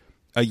was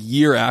a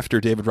year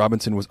after David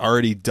Robinson was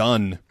already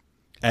done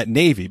at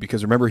Navy,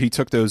 because remember he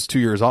took those 2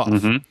 years off.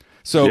 Mm-hmm.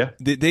 So yeah.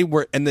 they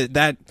were, and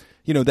that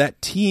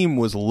team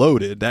was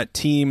loaded. That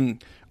team,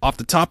 off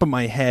the top of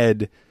my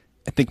head,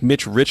 I think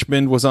Mitch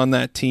Richmond was on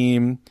that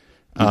team.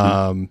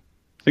 Mm-hmm.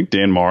 I think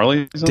Dan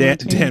Marley was on that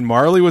team. Dan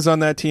Marley was on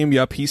that team.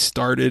 Yep, he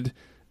started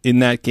in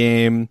that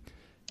game.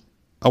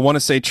 I want to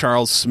say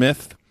Charles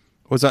Smith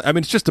was on. I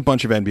mean, it's just a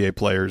bunch of NBA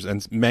players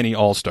and many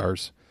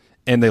All-Stars,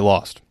 and they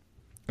lost.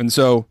 And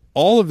so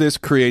all of this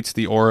creates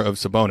the aura of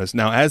Sabonis.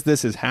 Now, as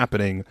this is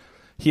happening,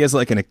 he has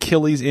like an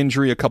Achilles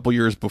injury a couple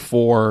years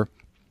before.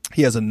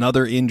 He has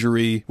another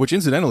injury, which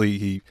incidentally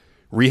he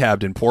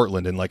rehabbed in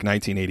Portland in like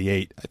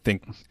 1988. I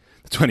think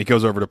that's when he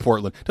goes over to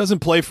Portland. Doesn't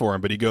play for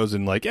him, but he goes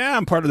in like, yeah,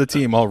 I'm part of the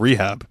team. I'll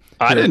rehab.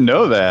 I didn't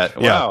know that.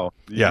 Yeah. Wow.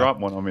 You dropped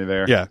one on me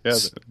there. Yeah.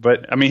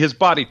 But I mean, his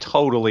body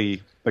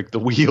totally, like the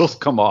wheels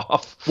come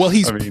off. Well,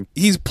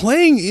 he's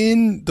playing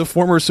in the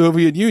former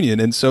Soviet Union.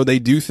 And so they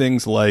do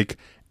things like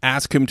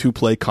ask him to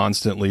play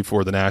constantly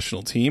for the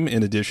national team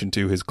in addition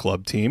to his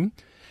club team.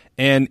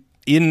 And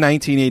in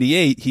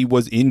 1988, he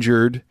was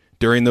injured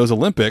during those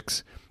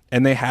Olympics,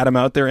 and they had him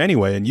out there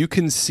anyway. And you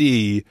can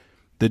see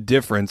the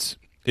difference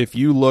if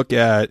you look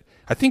at,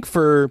 I think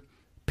for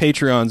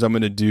Patreons, I'm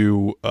going to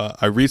do,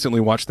 I recently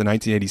watched the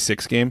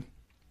 1986 game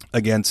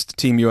against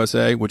Team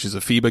USA, which is a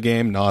FIBA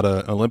game, not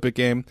an Olympic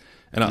game.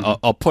 And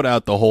I'll put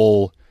out the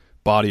whole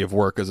body of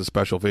work as a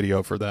special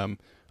video for them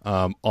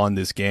on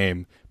this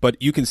game.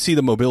 But you can see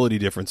the mobility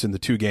difference in the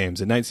two games.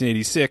 In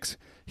 1986,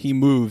 he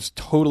moves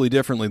totally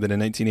differently than in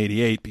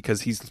 1988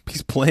 because he's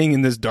playing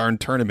in this darn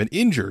tournament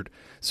injured.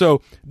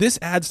 So this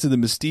adds to the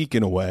mystique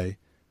in a way,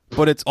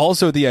 but it's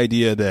also the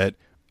idea that,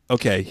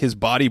 okay, his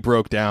body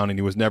broke down and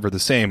he was never the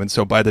same. And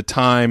so by the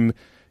time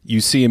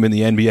you see him in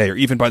the NBA, or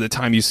even by the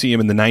time you see him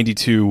in the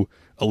 92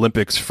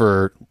 Olympics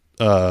for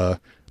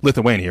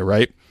Lithuania,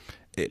 right?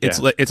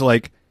 It's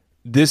like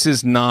this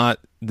is not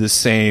the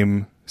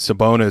same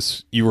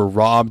Sabonis. You were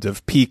robbed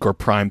of peak or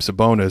prime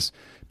Sabonis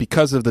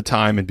because of the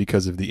time and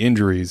because of the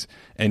injuries,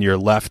 and you're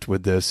left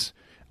with this.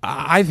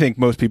 I think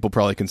most people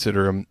probably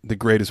consider him the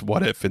greatest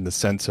what if in the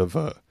sense of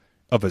a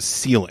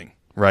ceiling,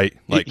 right?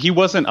 Like he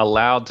wasn't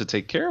allowed to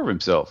take care of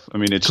himself. I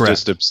mean, it's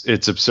correct.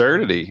 It's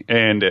absurdity,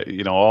 and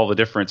all the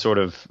different sort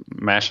of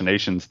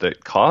machinations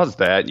that cause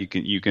that.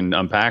 You can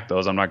unpack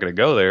those. I'm not going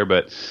to go there,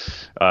 but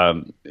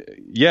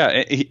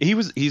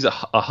he's a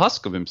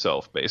husk of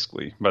himself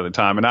basically by the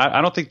time, and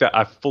I don't think that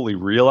I fully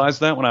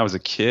realized that when I was a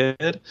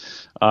kid.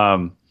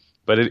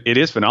 But it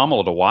is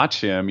phenomenal to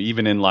watch him,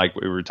 even in, like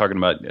we were talking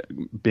about,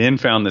 Ben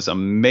found this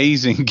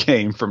amazing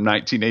game from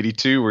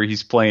 1982 where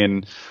he's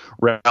playing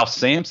Ralph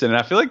Sampson. And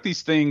I feel like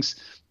these things,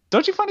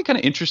 don't you find it kind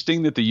of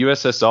interesting that the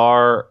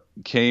USSR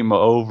came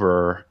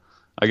over?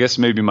 I guess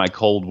maybe my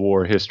Cold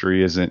War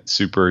history isn't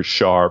super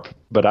sharp,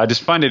 but I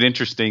just find it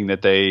interesting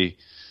that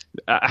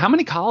how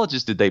many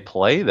colleges did they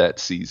play that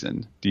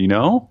season? Do you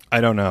know?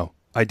 I don't know.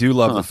 I do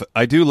love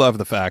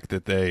the fact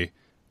that they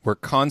were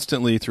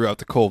constantly throughout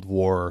the Cold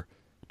War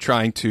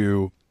trying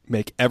to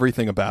make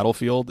everything a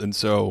battlefield. And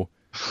so,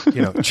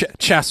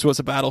 chess was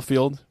a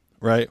battlefield,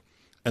 right?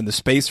 And the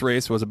space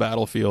race was a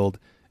battlefield,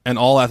 and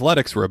all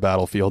athletics were a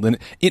battlefield. And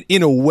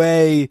in a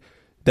way,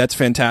 that's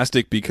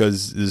fantastic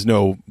because there's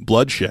no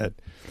bloodshed.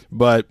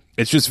 But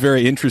it's just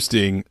very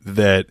interesting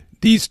that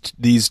these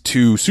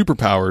two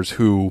superpowers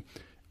who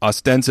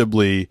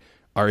ostensibly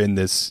are in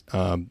this,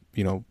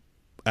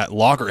 at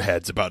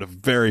loggerheads about a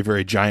very,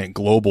 very giant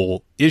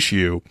global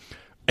issue,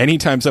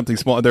 anytime something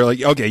small, they're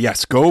like, okay,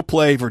 yes, go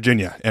play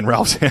Virginia and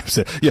Ralph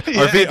Sampson. Yeah,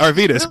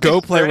 Arvidas,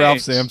 go play Ralph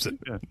Sampson.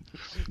 Yeah.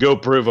 Go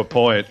prove a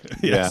point.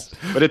 Yes.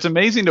 Yeah, but it's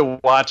amazing to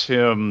watch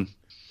him.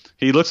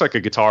 He looks like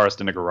a guitarist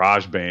in a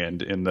garage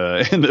band in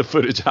the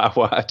footage I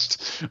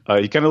watched.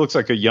 He kind of looks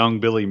like a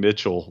young Billy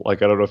Mitchell.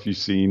 Like, I don't know if you've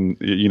seen,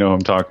 I'm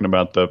talking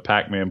about the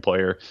Pac-Man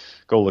player.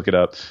 Go look it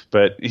up.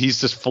 But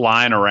he's just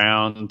flying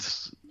around.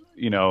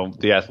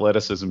 The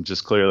athleticism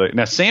just clearly.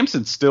 Now,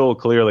 Sampson still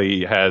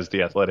clearly has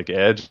the athletic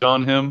edge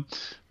on him.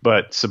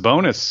 But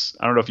Sabonis,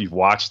 I don't know if you've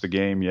watched the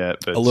game yet,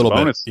 but a little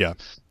Sabonis bit, yeah.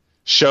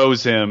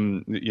 Shows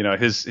him,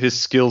 his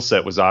skill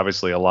set was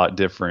obviously a lot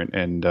different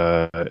and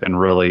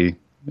really,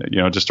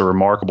 just a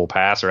remarkable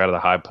passer out of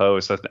the high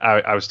post.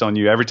 I was telling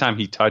you, every time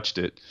he touched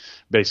it,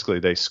 basically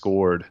they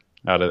scored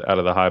out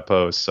of the high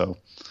post. So,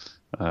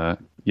 love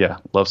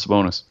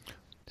Sabonis.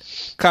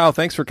 Kyle,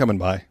 thanks for coming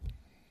by.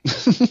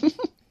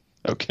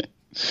 Okay.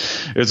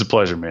 It was a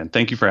pleasure, man.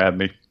 Thank you for having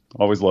me.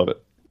 Always love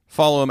it.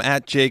 Follow him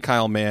at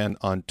JKyleMan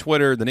on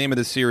Twitter. The name of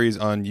the series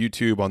on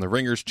YouTube on the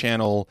Ringers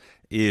channel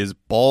is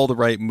Ball the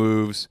Right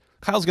Moves.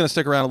 Kyle's going to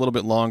stick around a little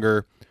bit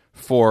longer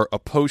for a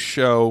post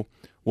show.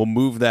 We'll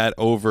move that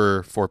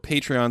over for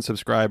Patreon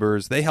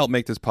subscribers. They help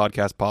make this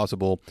podcast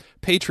possible.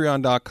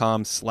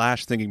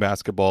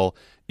 Patreon.com/thinkingbasketball.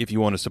 If you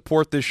want to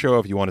support this show,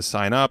 if you want to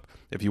sign up,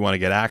 if you want to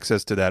get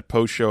access to that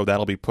post show,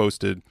 that'll be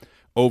posted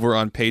over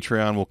on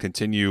Patreon. We'll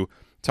continue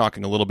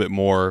talking a little bit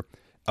more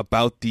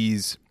about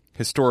these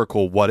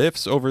historical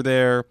what-ifs over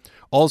there.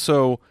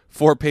 Also,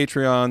 for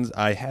Patreons,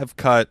 I have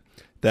cut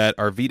that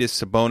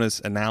Arvydas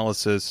Sabonis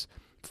analysis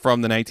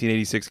from the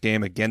 1986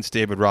 game against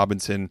David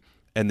Robinson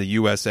and the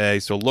USA.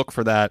 So look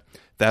for that.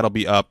 That'll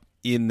be up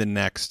in the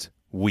next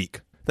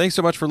week. Thanks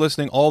so much for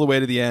listening all the way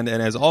to the end.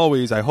 And as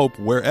always, I hope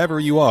wherever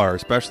you are,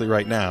 especially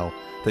right now,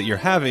 that you're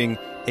having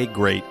a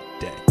great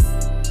day.